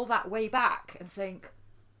 all that way back, and think,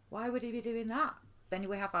 why would he be doing that? Then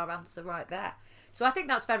we have our answer right there. So I think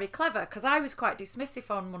that's very clever, because I was quite dismissive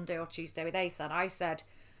on Monday or Tuesday with Asan. I said,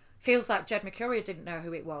 feels like Jed Mercurio didn't know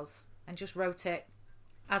who it was, and just wrote it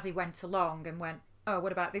as he went along and went, oh,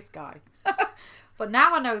 what about this guy? But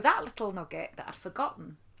now I know that little nugget that I'd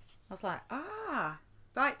forgotten. I was like,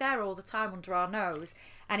 right there all the time under our nose.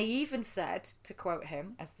 And he even said, to quote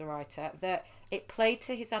him as the writer, that it played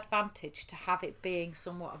to his advantage to have it being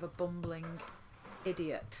somewhat of a bumbling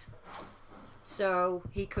idiot. So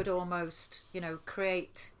he could almost,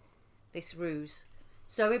 create this ruse.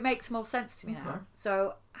 So it makes more sense to me now.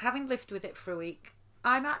 So having lived with it for a week,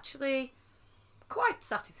 I'm actually quite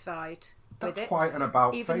satisfied with it. That's quite an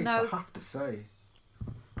about face, I have to say.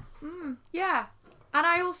 Yeah. And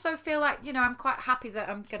I also feel like, I'm quite happy that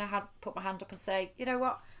I'm going to put my hand up and say, you know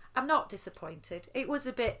what, I'm not disappointed. It was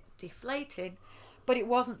a bit deflating, but it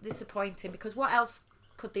wasn't disappointing, because what else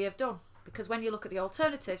could they have done? Because when you look at the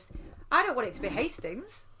alternatives, I don't want it to be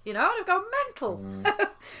Hastings. I'd have gone mental.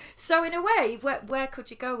 So in a way, where could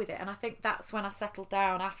you go with it? And I think that's when I settled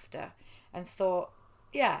down after and thought,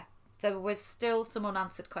 yeah, there was still some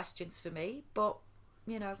unanswered questions for me, but,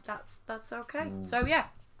 that's okay. So yeah,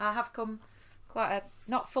 I have come quite a,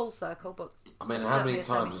 not full circle, but I mean, how many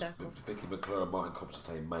times has Vicky McClure and Martin Compton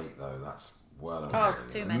say mate, though? That's well over. Oh,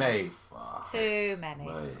 too many. Mate. Too many.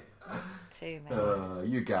 Mate. Too many.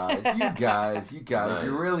 You guys, Mate,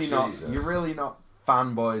 you're really not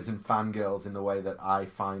fanboys and fangirls in the way that I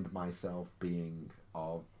find myself being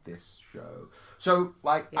of this show. So,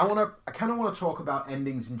 I kind of want to talk about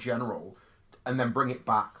endings in general, and then bring it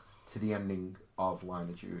back to the ending of Line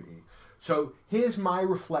of Duty. So here's my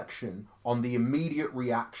reflection on the immediate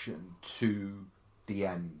reaction to the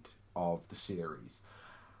end of the series.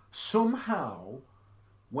 Somehow,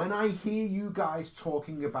 when I hear you guys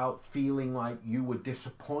talking about feeling like you were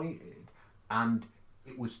disappointed and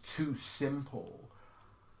it was too simple,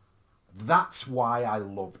 that's why I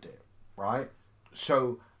loved it, right?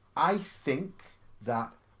 So I think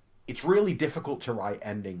that it's really difficult to write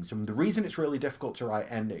endings. And the reason it's really difficult to write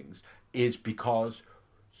endings is because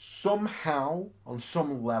somehow, on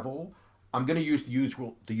some level, I'm going to use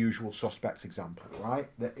the usual suspects example, right?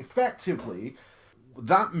 That effectively,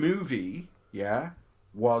 that movie,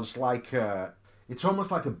 was like it's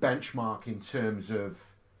almost like a benchmark in terms of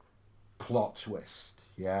plot twist,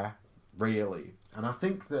 really. And I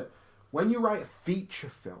think that when you write a feature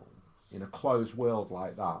film in a closed world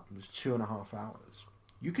like that, it's 2.5 hours.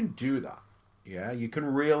 You can do that. Yeah, you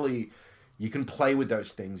can play with those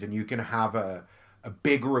things, and you can have a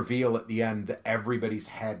big reveal at the end that everybody's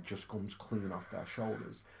head just comes clean off their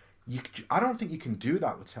shoulders. I don't think you can do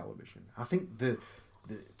that with television. I think the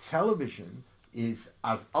television is,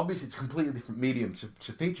 as obviously it's a completely different medium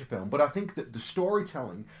to feature film, but I think that the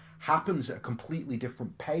storytelling happens at a completely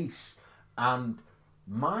different pace. And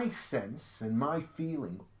my sense and my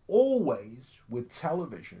feeling always with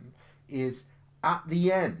television is, at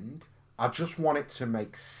the end, I just want it to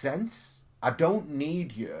make sense. I don't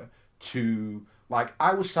need you to, like,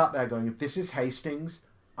 I was sat there going, if this is Hastings,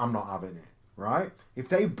 I'm not having it, right? If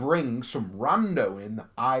they bring some rando in that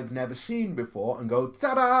I've never seen before and go,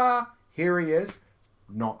 ta-da, here he is,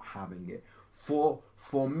 not having it.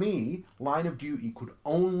 For me, Line of Duty could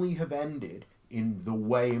only have ended in the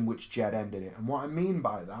way in which Jed ended it. And what I mean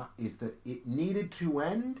by that is that it needed to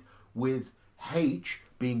end with H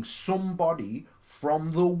being somebody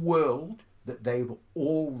from the world that they've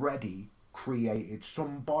already created,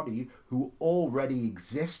 somebody who already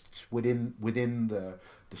exists within the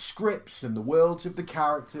scripts and the worlds of the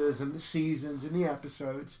characters and the seasons and the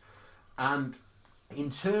episodes. And in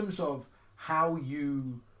terms of how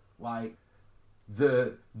you, like,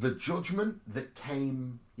 the judgment that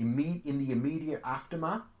came in the immediate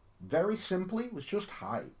aftermath, very simply, was just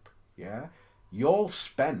hype. Yeah, you all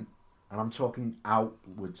spent, and I'm talking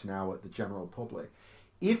outwards now at the general public,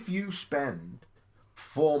 if you spend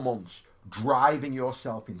 4 months driving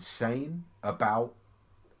yourself insane about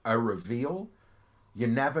a reveal, you're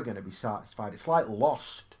never going to be satisfied. It's like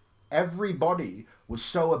Lost. Everybody was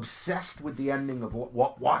so obsessed with the ending of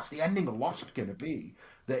what's the ending of Lost going to be,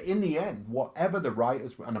 that in the end, whatever the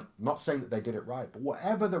writers, and I'm not saying that they did it right, but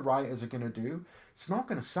whatever the writers are going to do, it's not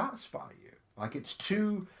going to satisfy you. Like, it's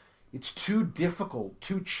too difficult,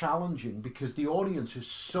 too challenging, because the audience is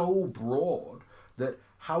so broad that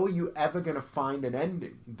how are you ever going to find an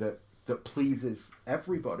ending that pleases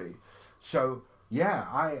everybody? So yeah,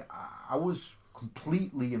 I was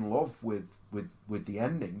completely in love with the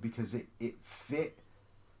ending, because it fit.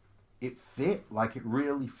 It fit, like, it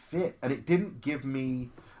really fit. And it didn't give me...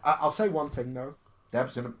 I'll say one thing, though.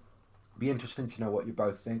 Deb's going to be interesting to know what you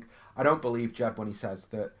both think. I don't believe Jed when he says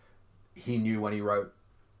that he knew when he wrote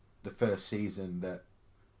the first season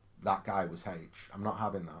that guy was H. I'm not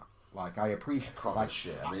having that. Like, I appreciate... Like,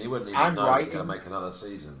 shit. I mean, he wouldn't even know he's going to make another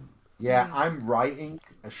season. Yeah, I'm writing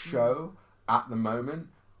a show at the moment,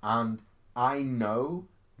 and I know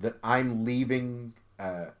that I'm leaving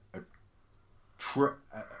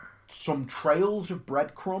some trails of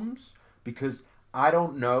breadcrumbs, because I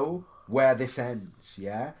don't know where this ends,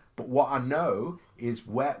 yeah? But what I know is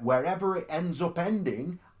wherever it ends up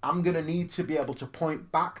ending, I'm going to need to be able to point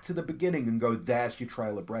back to the beginning and go, there's your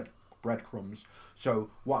trail of breadcrumbs. So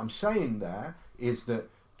what I'm saying there is that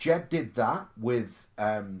Jed did that with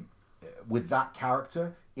that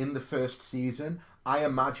character in the first season. I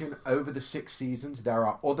imagine over the 6 seasons, there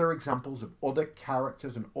are other examples of other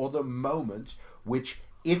characters and other moments which,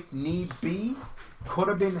 if need be, could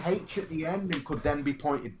have been H at the end and could then be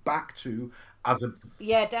pointed back to as a...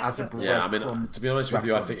 Yeah, definitely. I mean, to be honest with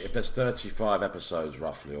you, I think if there's 35 episodes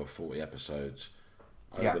roughly, or 40 episodes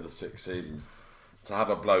over the 6 seasons, to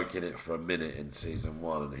have a bloke in it for a minute in season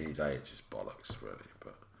 1 and he's H is bollocks, really.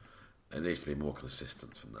 But it needs to be more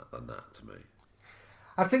consistent than that to me.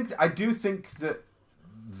 I do think that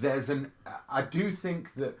there's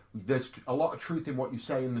a lot of truth in what you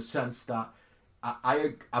say, in the sense that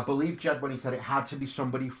I believe Jed when he said it had to be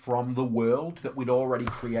somebody from the world that we'd already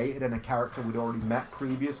created and a character we'd already met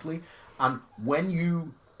previously. And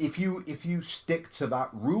if you stick to that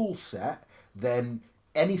rule set, then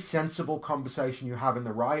any sensible conversation you have in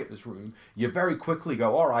the writers' room, you very quickly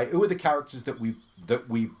go, all right, who are the characters that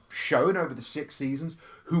we've shown over the 6 seasons?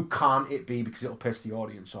 Who can't it be, because it'll piss the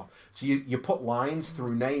audience off? So you put lines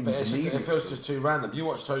through names. But it feels just too random. You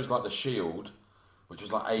watch shows like The Shield, which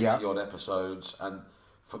was like 80 odd episodes, and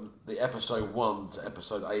from the episode 1 to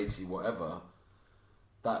episode 80, whatever,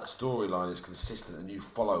 that storyline is consistent and you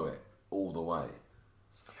follow it all the way.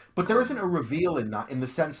 But there isn't a reveal in that, in the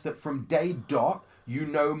sense that from day dot, you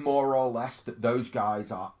know more or less that those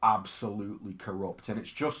guys are absolutely corrupt, and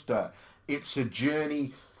it's just it's a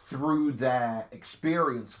journey through their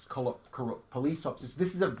experience as corrupt police officers.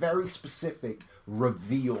 This is a very specific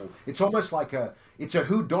reveal. It's almost like it's a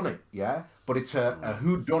whodunit, yeah? But it's a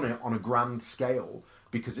whodunit on a grand scale,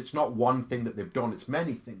 because it's not one thing that they've done, it's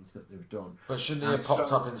many things that they've done. But shouldn't he have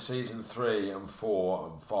popped up in season 3 and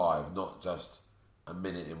 4 and 5, not just a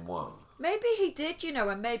minute in 1? Maybe he did,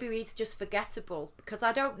 and maybe he's just forgettable, because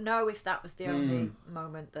I don't know if that was the only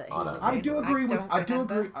moment that he was in. I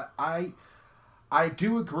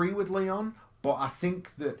do agree with Leon, but I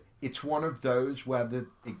think that it's one of those where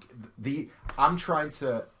I'm trying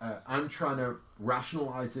to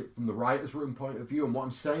rationalize it from the writer's room point of view, and what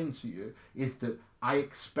I'm saying to you is that I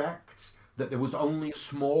expect that there was only a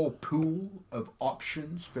small pool of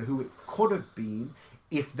options for who it could have been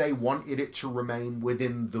if they wanted it to remain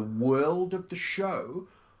within the world of the show,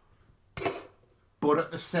 but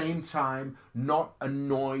at the same time not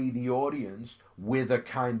annoy the audience with a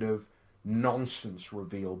kind of nonsense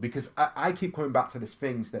reveal. Because I keep coming back to this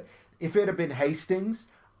thing that if it had been Hastings,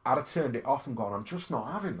 I'd have turned it off and gone, I'm just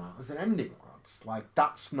not having that as an ending, lads. Like,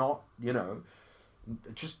 that's not,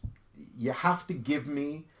 just, you have to give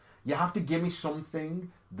me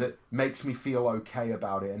something that makes me feel okay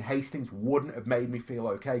about it. And Hastings wouldn't have made me feel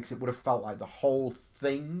okay, because it would have felt like the whole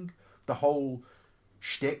thing, the whole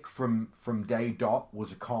shtick from day dot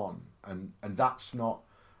was a con. And that's not...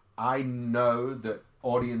 I know that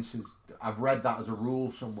audiences... I've read that as a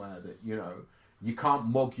rule somewhere, that, you can't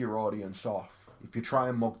mug your audience off. If you try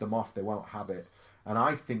and mug them off, they won't have it. And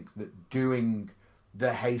I think that doing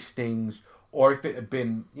the Hastings... Or if it had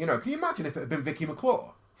been... can you imagine if it had been Vicky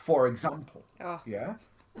McClure, for example? Oh. Yeah?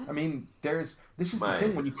 I mean, this is the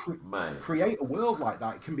thing, when you create a world like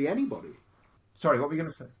that, it can be anybody. Sorry, what were you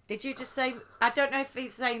going to say? Did you just say... I don't know if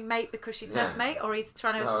he's saying mate because she says mate, or he's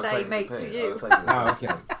trying to say mate to you. Okay.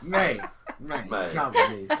 Mate. Can't be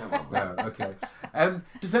me. Come on. No, okay.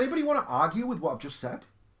 Does anybody want to argue with what I've just said?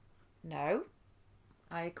 No.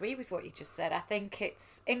 I agree with what you just said. I think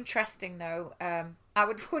it's interesting, though. I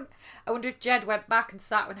wonder if Jed went back and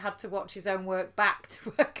sat and had to watch his own work back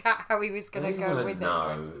to work out how he was going to go with it.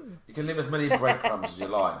 No, you can leave as many breadcrumbs as you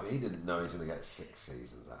like, but he didn't know he's going to get 6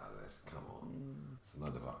 seasons out of this. Come on, it's a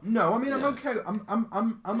load of up. No, I mean, I'm okay.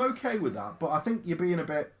 I'm okay with that, but I think you're being a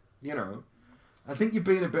bit, I think you're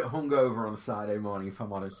being a bit hungover on a Saturday morning, if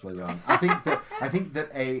I'm honest, Leon. I think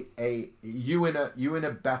that you in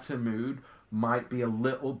a better mood might be a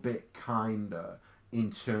little bit kinder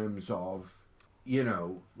in terms of,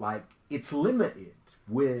 like, it's limited.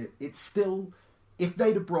 Where it's still, if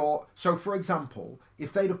they'd have brought, so for example,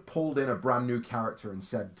 if they'd have pulled in a brand new character and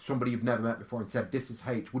said, somebody you've never met before, and said, this is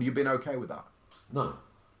H, would you have been okay with that? No,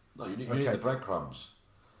 you need the breadcrumbs.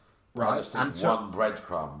 Right. I just think one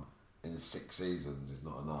breadcrumb in 6 seasons is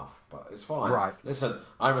not enough, but it's fine. Right. Listen,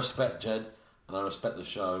 I respect Jed, and I respect the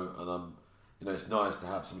show, and it's nice to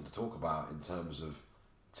have something to talk about in terms of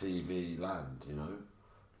TV land,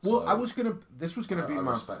 Well, so, this was going to be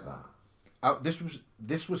my... I respect that.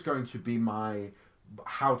 This was going to be my...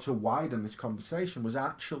 How to widen this conversation was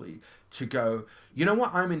actually to go, you know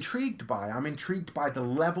what I'm intrigued by? I'm intrigued by the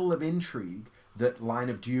level of intrigue that Line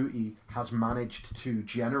of Duty has managed to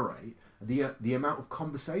generate, the amount of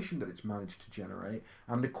conversation that it's managed to generate.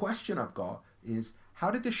 And the question I've got is,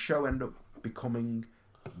 how did this show end up becoming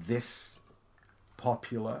this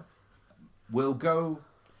popular?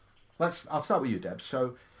 I'll start with you, Deb.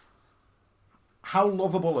 So, how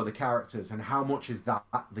lovable are the characters, and how much is that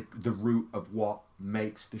the root of what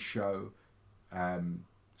makes the show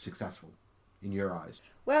successful in your eyes?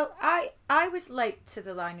 Well, I was late to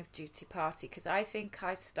the Line of Duty party, because I think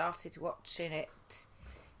I started watching it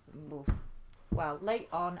late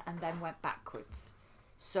on and then went backwards.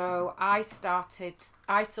 So I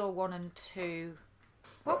saw 1 and 2.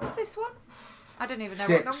 What was this one? I don't even know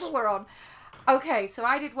 6. what number we're on. Okay, so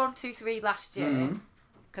I did 1, 2, 3 last year,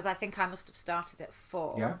 because I think I must have started at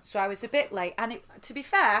 4. Yeah. So I was a bit late. And to be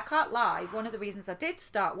fair, I can't lie, one of the reasons I did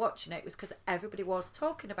start watching it was because everybody was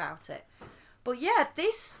talking about it. But yeah,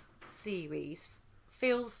 this series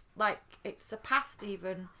feels like it's surpassed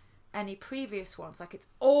even any previous ones. Like, it's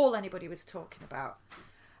all anybody was talking about.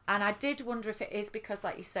 And I did wonder if it is because,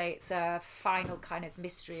 like you say, it's a final kind of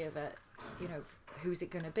mystery of it, who's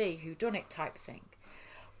it going to be, who done it type thing.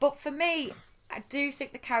 But for me, I do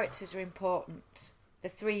think the characters are important, the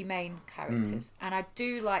 3 main characters. And I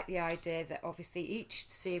do like the idea that obviously each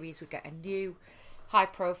series would get a new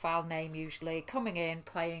high-profile name, usually, coming in,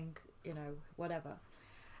 playing, whatever.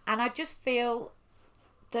 And I just feel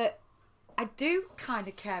that I do kind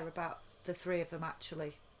of care about the 3 of them,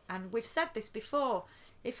 actually. And we've said this before.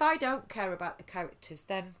 If I don't care about the characters,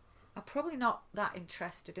 then I'm probably not that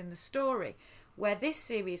interested in the story. Where this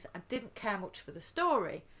series, I didn't care much for the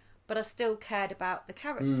story, but I still cared about the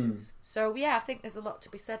characters. So, yeah, I think there's a lot to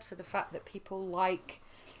be said for the fact that people like...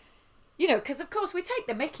 because, of course, we take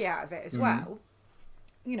the mickey out of it as well.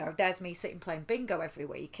 There's me sitting playing bingo every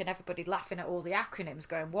week and everybody laughing at all the acronyms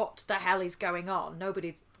going, what the hell is going on?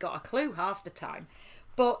 Nobody's got a clue half the time.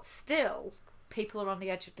 But still, people are on the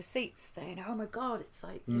edge of the seats saying, oh my God, it's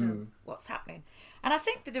like, you know, what's happening? And I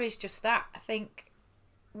think that there is just that. I think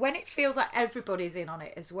when it feels like everybody's in on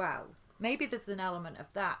it as well, maybe there's an element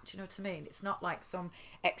of that. Do you know what I mean? It's not like some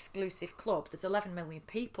exclusive club. There's 11 million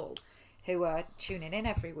people who are tuning in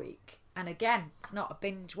every week. And again, it's not a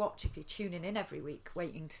binge watch if you're tuning in every week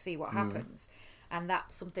waiting to see what happens. And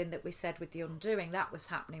that's something that we said with The Undoing, that was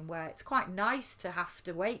happening, where it's quite nice to have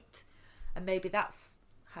to wait. And maybe that's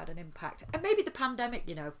had an impact. And maybe the pandemic,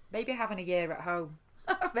 you know, maybe having a year at home.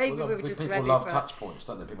 Maybe we were just ready for... People love touch points,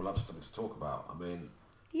 don't they? People love something to talk about. I mean,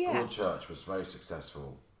 Broadchurch was very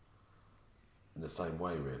successful in the same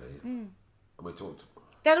way, really. And we talked...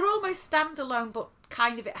 They're almost standalone, but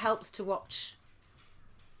kind of it helps to watch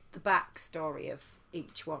the backstory of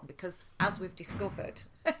each one, because as we've discovered,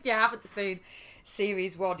 if you haven't seen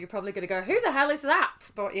series 1, you're probably going to go, who the hell is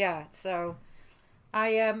that? But yeah, so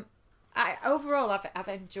I overall I've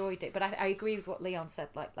enjoyed it, but I agree with what Leon said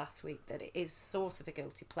like last week, that it is sort of a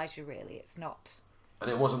guilty pleasure, really. It's not.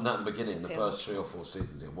 And it wasn't that at the beginning. The first 3 or 4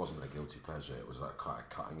 seasons, it wasn't a guilty pleasure. It was like kind of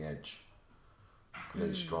cutting edge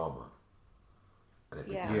police drama. And it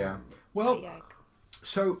became, Well,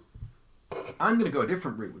 so I'm going to go a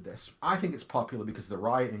different route with this. I think it's popular because of the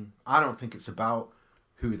writing. I don't think it's about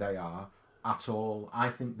who they are at all. I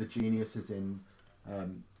think the genius is in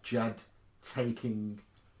Jed taking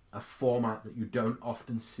a format that you don't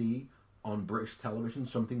often see on British television,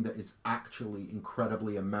 something that is actually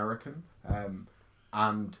incredibly American,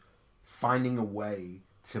 and finding a way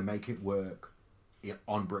to make it work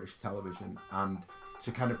on British television and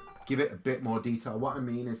to kind of give it a bit more detail. What I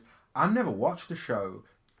mean is, I've never watched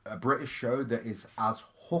a British show that is as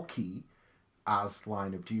hooky as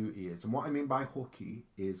Line of Duty is. And what I mean by hooky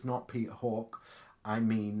is not Peter Hawke. I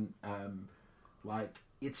mean, like,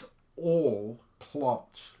 it's all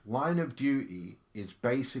plot. Line of Duty is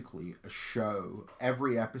basically a show.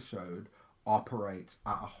 Every episode operates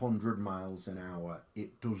at 100 miles an hour.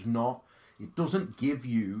 It doesn't give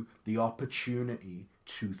you the opportunity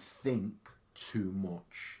to think too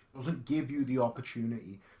much. It doesn't give you the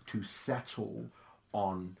opportunity to settle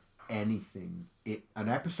on anything. An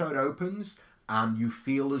episode opens and you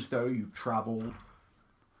feel as though you've travelled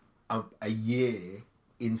a year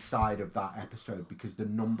inside of that episode, because the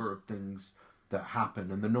number of things that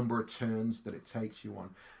happen and the number of turns that it takes you on.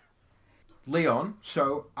 Leon,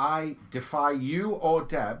 so I defy you or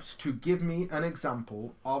Debs to give me an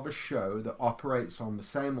example of a show that operates on the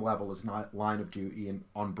same level as Line of Duty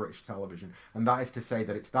on British television. And that is to say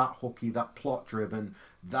that it's that hooky, that plot driven,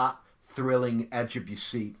 that thrilling, edge of your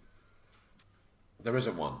seat. There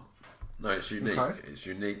isn't one. No, it's unique. Okay. It's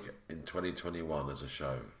unique in 2021 as a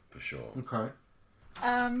show, for sure. Okay.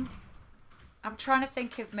 I'm trying to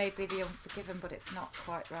think of maybe The Unforgiven, but it's not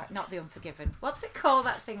quite right. Not The Unforgiven. What's it called,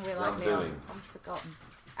 that thing we like, Leon? Unforgotten.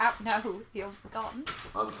 No, The Unforgotten.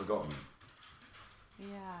 Unforgotten. Yeah.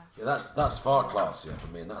 Yeah, that's far classier for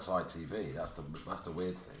me, and that's ITV. That's the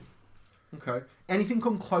weird thing. Okay. Anything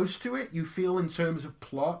come close to it, you feel, in terms of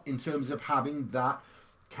plot, in terms of having that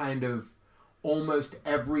kind of almost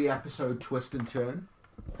every episode twist and turn?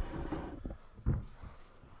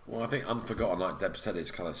 Well, I think Unforgotten, like Deb said,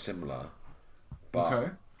 is kind of similar. But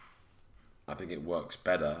okay. I think it works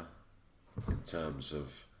better in terms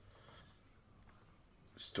of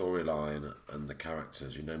storyline and the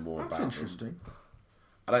characters. You know more about interesting. Them.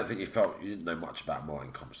 I don't think you didn't know much about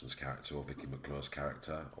Martin Compston's character or Vicky McClure's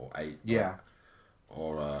character or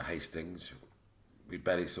Hastings. We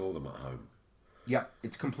barely saw them at home. Yeah,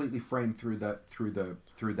 it's completely framed through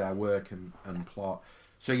their work and plot.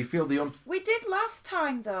 So you feel we did last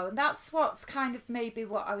time though, and that's what's kind of maybe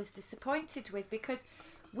what I was disappointed with, because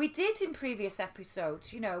we did in previous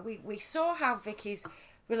episodes, you know, we saw how Vicky's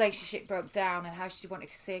relationship broke down and how she wanted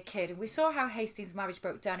to see a kid, and we saw how Hastings' marriage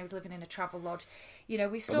broke down. He was living in a travel lodge. You know,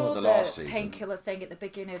 we saw the painkiller thing at the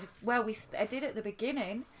beginning. I did at the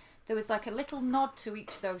beginning. There was like a little nod to each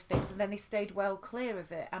of those things, and then they stayed well clear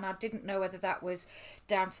of it. And I didn't know whether that was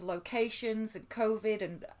down to locations and COVID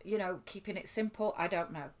and, you know, keeping it simple. I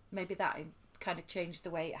don't know. Maybe that kind of changed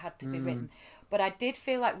the way it had to be written. But I did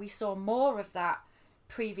feel like we saw more of that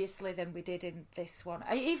previously than we did in this one.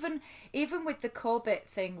 Even with the Corbett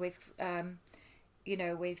thing with,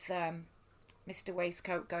 with Mr.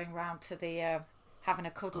 Waistcoat going round to the having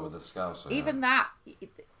a cuddle. Oh, the Scouser. Even that,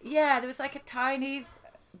 there was like a tiny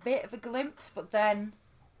bit of a glimpse, but then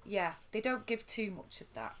they don't give too much of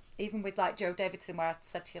that. Even with like Joe Davidson, where I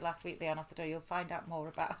said to you last week, Leon, I said, you'll find out more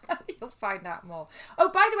about you'll find out more. Oh,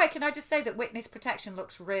 by the way, can I just say that Witness Protection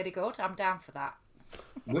looks really good? I'm down for that.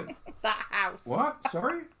 That house. What?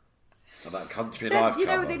 Sorry? So that Country Life you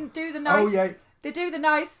know, cover. they didn't do the nice They do the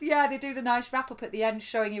nice wrap up at the end,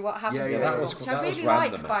 showing you what happened to that him, was which that I was really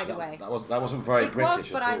random, like, by actually. the way. That wasn't very British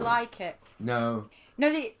was, but at I all. like it. No.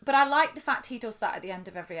 But I like the fact he does that at the end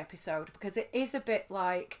of every episode, because it is a bit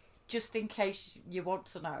like, just in case you want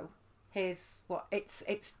to know, here's what it's.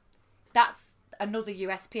 That's another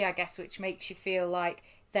USP, I guess, which makes you feel like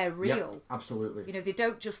they're real. Yep, absolutely. You know, they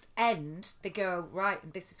don't just end, they go, right,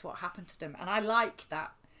 and this is what happened to them. And I like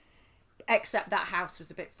that. Except that house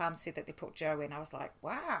was a bit fancy that they put Joe in. I was like,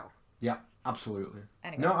 wow. Yeah, absolutely.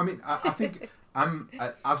 Anyway. No, I mean, I think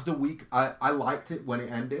as the week, I liked it when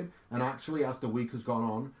it ended, and actually as the week has gone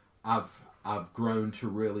on, I've grown to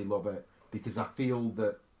really love it, because I feel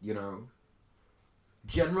that, you know,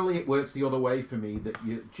 generally it works the other way for me,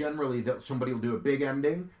 that somebody will do a big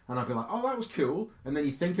ending and I'll be like, oh, that was cool, and then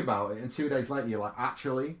you think about it and 2 days later you're like,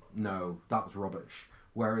 actually no, that was rubbish.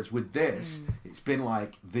 Whereas with this, it's been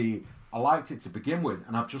like, I liked it to begin with,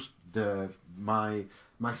 and I've just my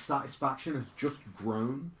satisfaction has just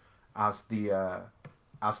grown as the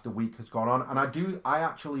week has gone on, and I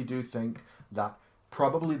actually do think that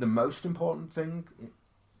probably the most important thing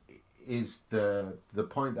is the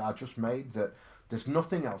point that I just made, that there's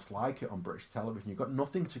nothing else like it on British television. You've got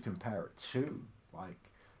nothing to compare it to. Like,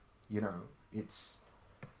 you know, it's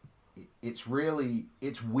really,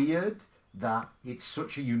 it's weird that it's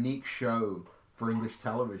such a unique show for English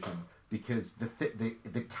television, because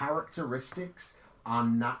the characteristics are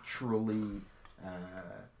naturally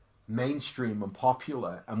mainstream and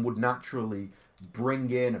popular and would naturally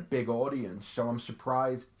bring in a big audience. So I'm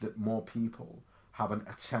surprised that more people haven't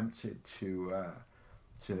attempted to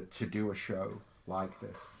do a show like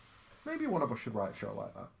this. Maybe one of us should write a show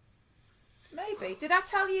like that. Maybe. Did I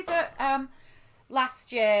tell you that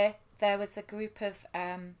last year there was a group of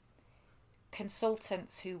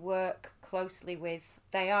consultants who work closely with,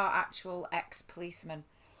 they are actual ex-policemen,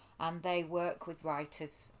 and they work with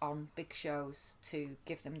writers on big shows to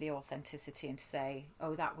give them the authenticity and to say,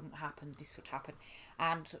 oh, that wouldn't happen, this would happen.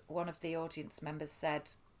 And one of the audience members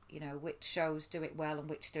said, you know, which shows do it well and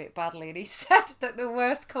which do it badly, and he said that the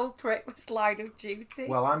worst culprit was Line of Duty.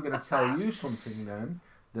 Well, I'm going to tell you something then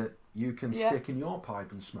that you can stick in your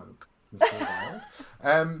pipe and smoke, Mr.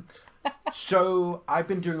 Wild. So I've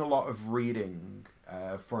been doing a lot of reading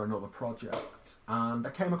for another project, and I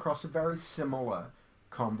came across a very similar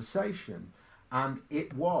conversation, and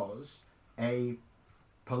it was a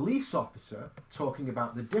police officer talking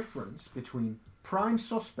about the difference between Prime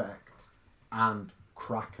Suspect and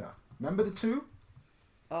Cracker. Remember the two?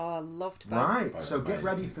 Oh, I loved both. Right, so get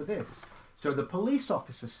ready for this. So the police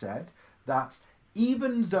officer said that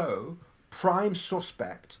even though Prime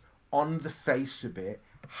Suspect, on the face of it,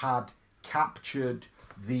 had captured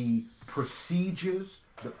the procedures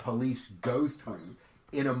that police go through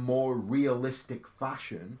in a more realistic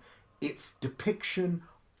fashion, its depiction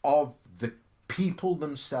of the people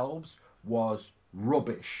themselves was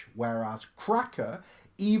rubbish. Whereas Cracker,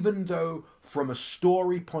 even though from a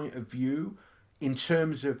story point of view, in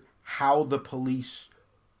terms of how the police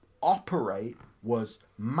operate, was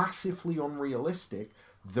massively unrealistic,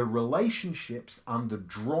 the relationships and the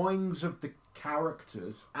drawings of the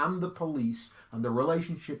characters and the police, and the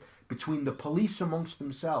relationship between the police amongst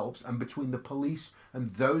themselves and between the police and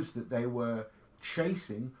those that they were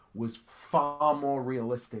chasing, was far more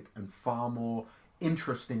realistic and far more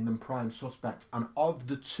interesting than Prime Suspect. And of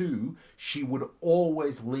the two, she would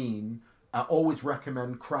always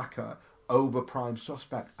recommend Cracker over Prime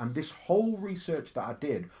Suspect. And this whole research that I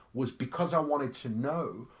did was because I wanted to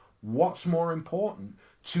know what's more important,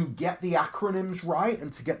 to get the acronyms right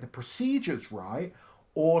and to get the procedures right,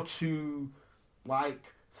 or to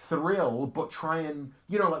like thrill but try and,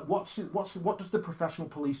 you know, like what does the professional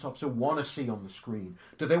police officer want to see on the screen?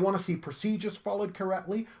 Do they want to see procedures followed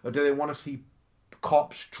correctly, or do they want to see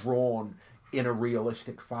cops drawn in a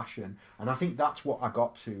realistic fashion? And I think that's what I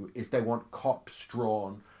got to, is they want cops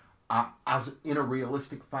drawn as in a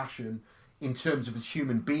realistic fashion in terms of as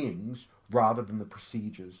human beings rather than the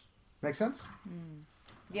procedures. Make sense?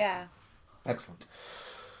 Yeah. Excellent.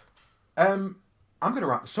 I'm going to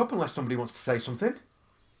wrap this up unless somebody wants to say something.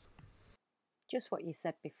 Just what you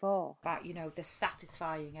said before. About, you know, the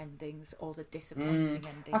satisfying endings or the disappointing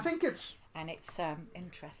endings. I think it's... And it's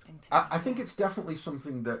interesting to me. I think it's definitely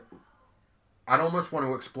something that I'd almost want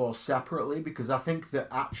to explore separately, because I think that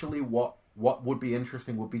actually what would be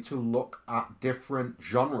interesting would be to look at different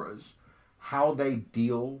genres, how they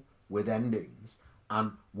deal with endings,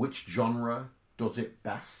 and which genre does it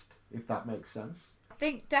best, if that makes sense. I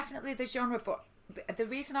think definitely the genre, but the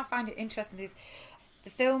reason I find it interesting is the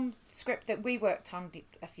film script that we worked on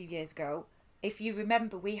a few years ago. If you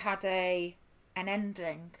remember, we had a an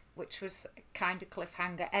ending, which was kind of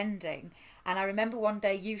cliffhanger ending. And I remember one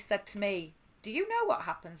day you said to me, "Do you know what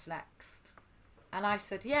happens next?" And I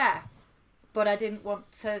said, "Yeah," but I didn't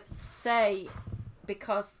want to say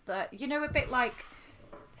because a bit like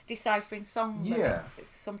deciphering song lyrics. It's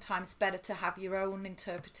sometimes better to have your own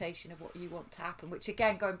interpretation of what you want to happen. Which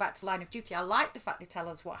again, going back to Line of Duty, I like the fact they tell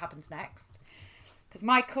us what happens next. Because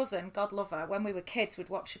my cousin, God love her, when we were kids, would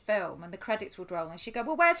watch a film and the credits would roll and she'd go,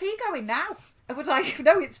 "Well, where's he going now?" And we're like,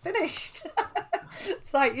 "No, it's finished."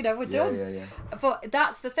 It's like, we're done. Yeah. But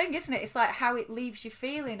that's the thing, isn't it? It's like how it leaves you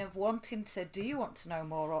feeling of wanting to, do you want to know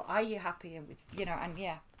more, or are you happy with, and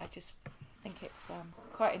I just think it's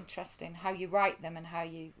quite interesting how you write them and how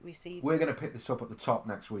you receive We're them. going to pick this up at the top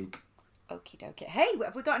next week. Okie dokie. Hey,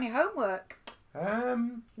 have we got any homework?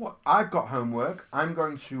 What? I've got homework. I'm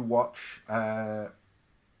going to watch...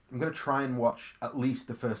 I'm going to try and watch at least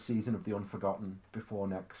the first season of The Unforgotten before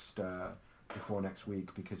next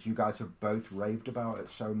week, because you guys have both raved about it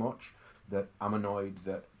so much that I'm annoyed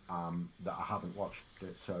that I haven't watched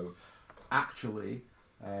it. So actually,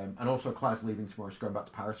 and also Claire's leaving tomorrow. She's going back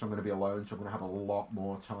to Paris, so I'm going to be alone. So I'm going to have a lot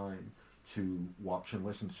more time to watch and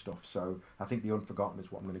listen to stuff. So I think The Unforgotten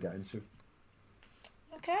is what I'm going to get into.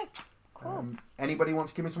 Okay, cool. Anybody want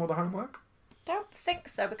to give me some other homework? Don't think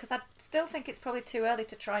so, because I still think it's probably too early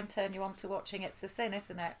to try and turn you on to watching It's a Sin,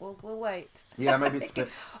 isn't it? We'll wait. Yeah, maybe it's a bit...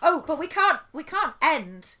 Oh, but we can't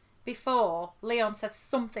end before Leon says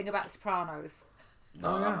something about Sopranos.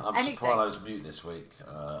 No, yeah. I'm Sopranos mute this week.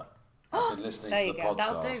 I've been listening to the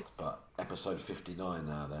podcast, but episode 59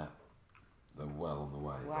 now. They're well on the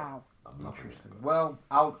way. Wow. I'm loving it. Well,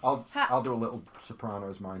 I'll do a little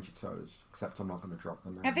Sopranos mind your toes, except I'm not going to drop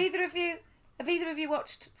them now. Have either of you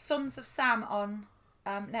watched Sons of Sam on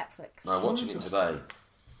Netflix? No, watching it today.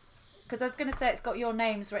 Because I was going to say it's got your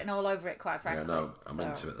names written all over it, quite frankly. Yeah, no, I'm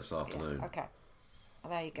into it this afternoon. Yeah, okay.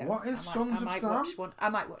 Well, there you go. What is Sons of Sam? Watch one. I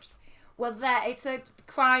might watch. Well, it's a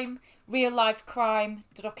real life crime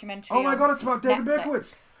documentary. Oh my God, it's about David Netflix.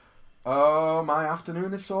 Bigwitz. Oh, my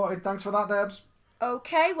afternoon is sorted. Thanks for that, Debs.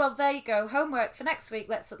 Okay, well, there you go. Homework for next week.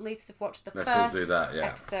 Let's at least have watched the Let's all first do that, yeah.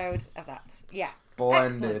 episode of that. Yeah.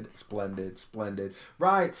 Splendid.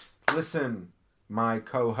 Right, listen, my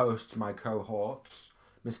co-hosts, my cohorts,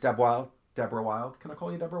 Miss Deborah Wild. Can I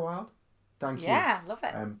call you Deborah Wild? Thank you. Yeah, love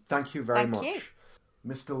it. Thank you very much. You.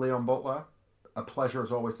 Mr. Leon Butler, a pleasure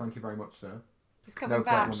as always. Thank you very much, sir. He's coming No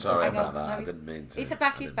back. problem. I'm sorry Hang on. about that. No, I didn't mean to. He's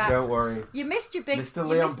back. He's back. Don't worry. You missed your big. Mr.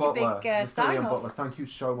 Leon Butler. Your big Mr. Leon sign-off. Butler, thank you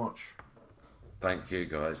so much. Thank you,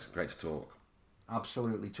 guys. Great to talk.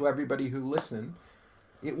 Absolutely. To everybody who listened,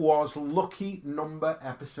 it was lucky number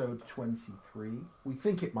episode 23. We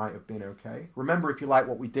think it might have been okay. Remember, if you like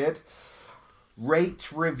what we did,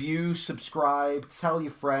 rate, review, subscribe, tell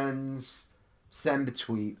your friends, send a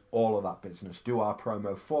tweet, all of that business. Do our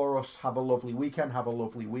promo for us. Have a lovely weekend. Have a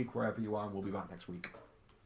lovely week wherever you are, and we'll be back next week.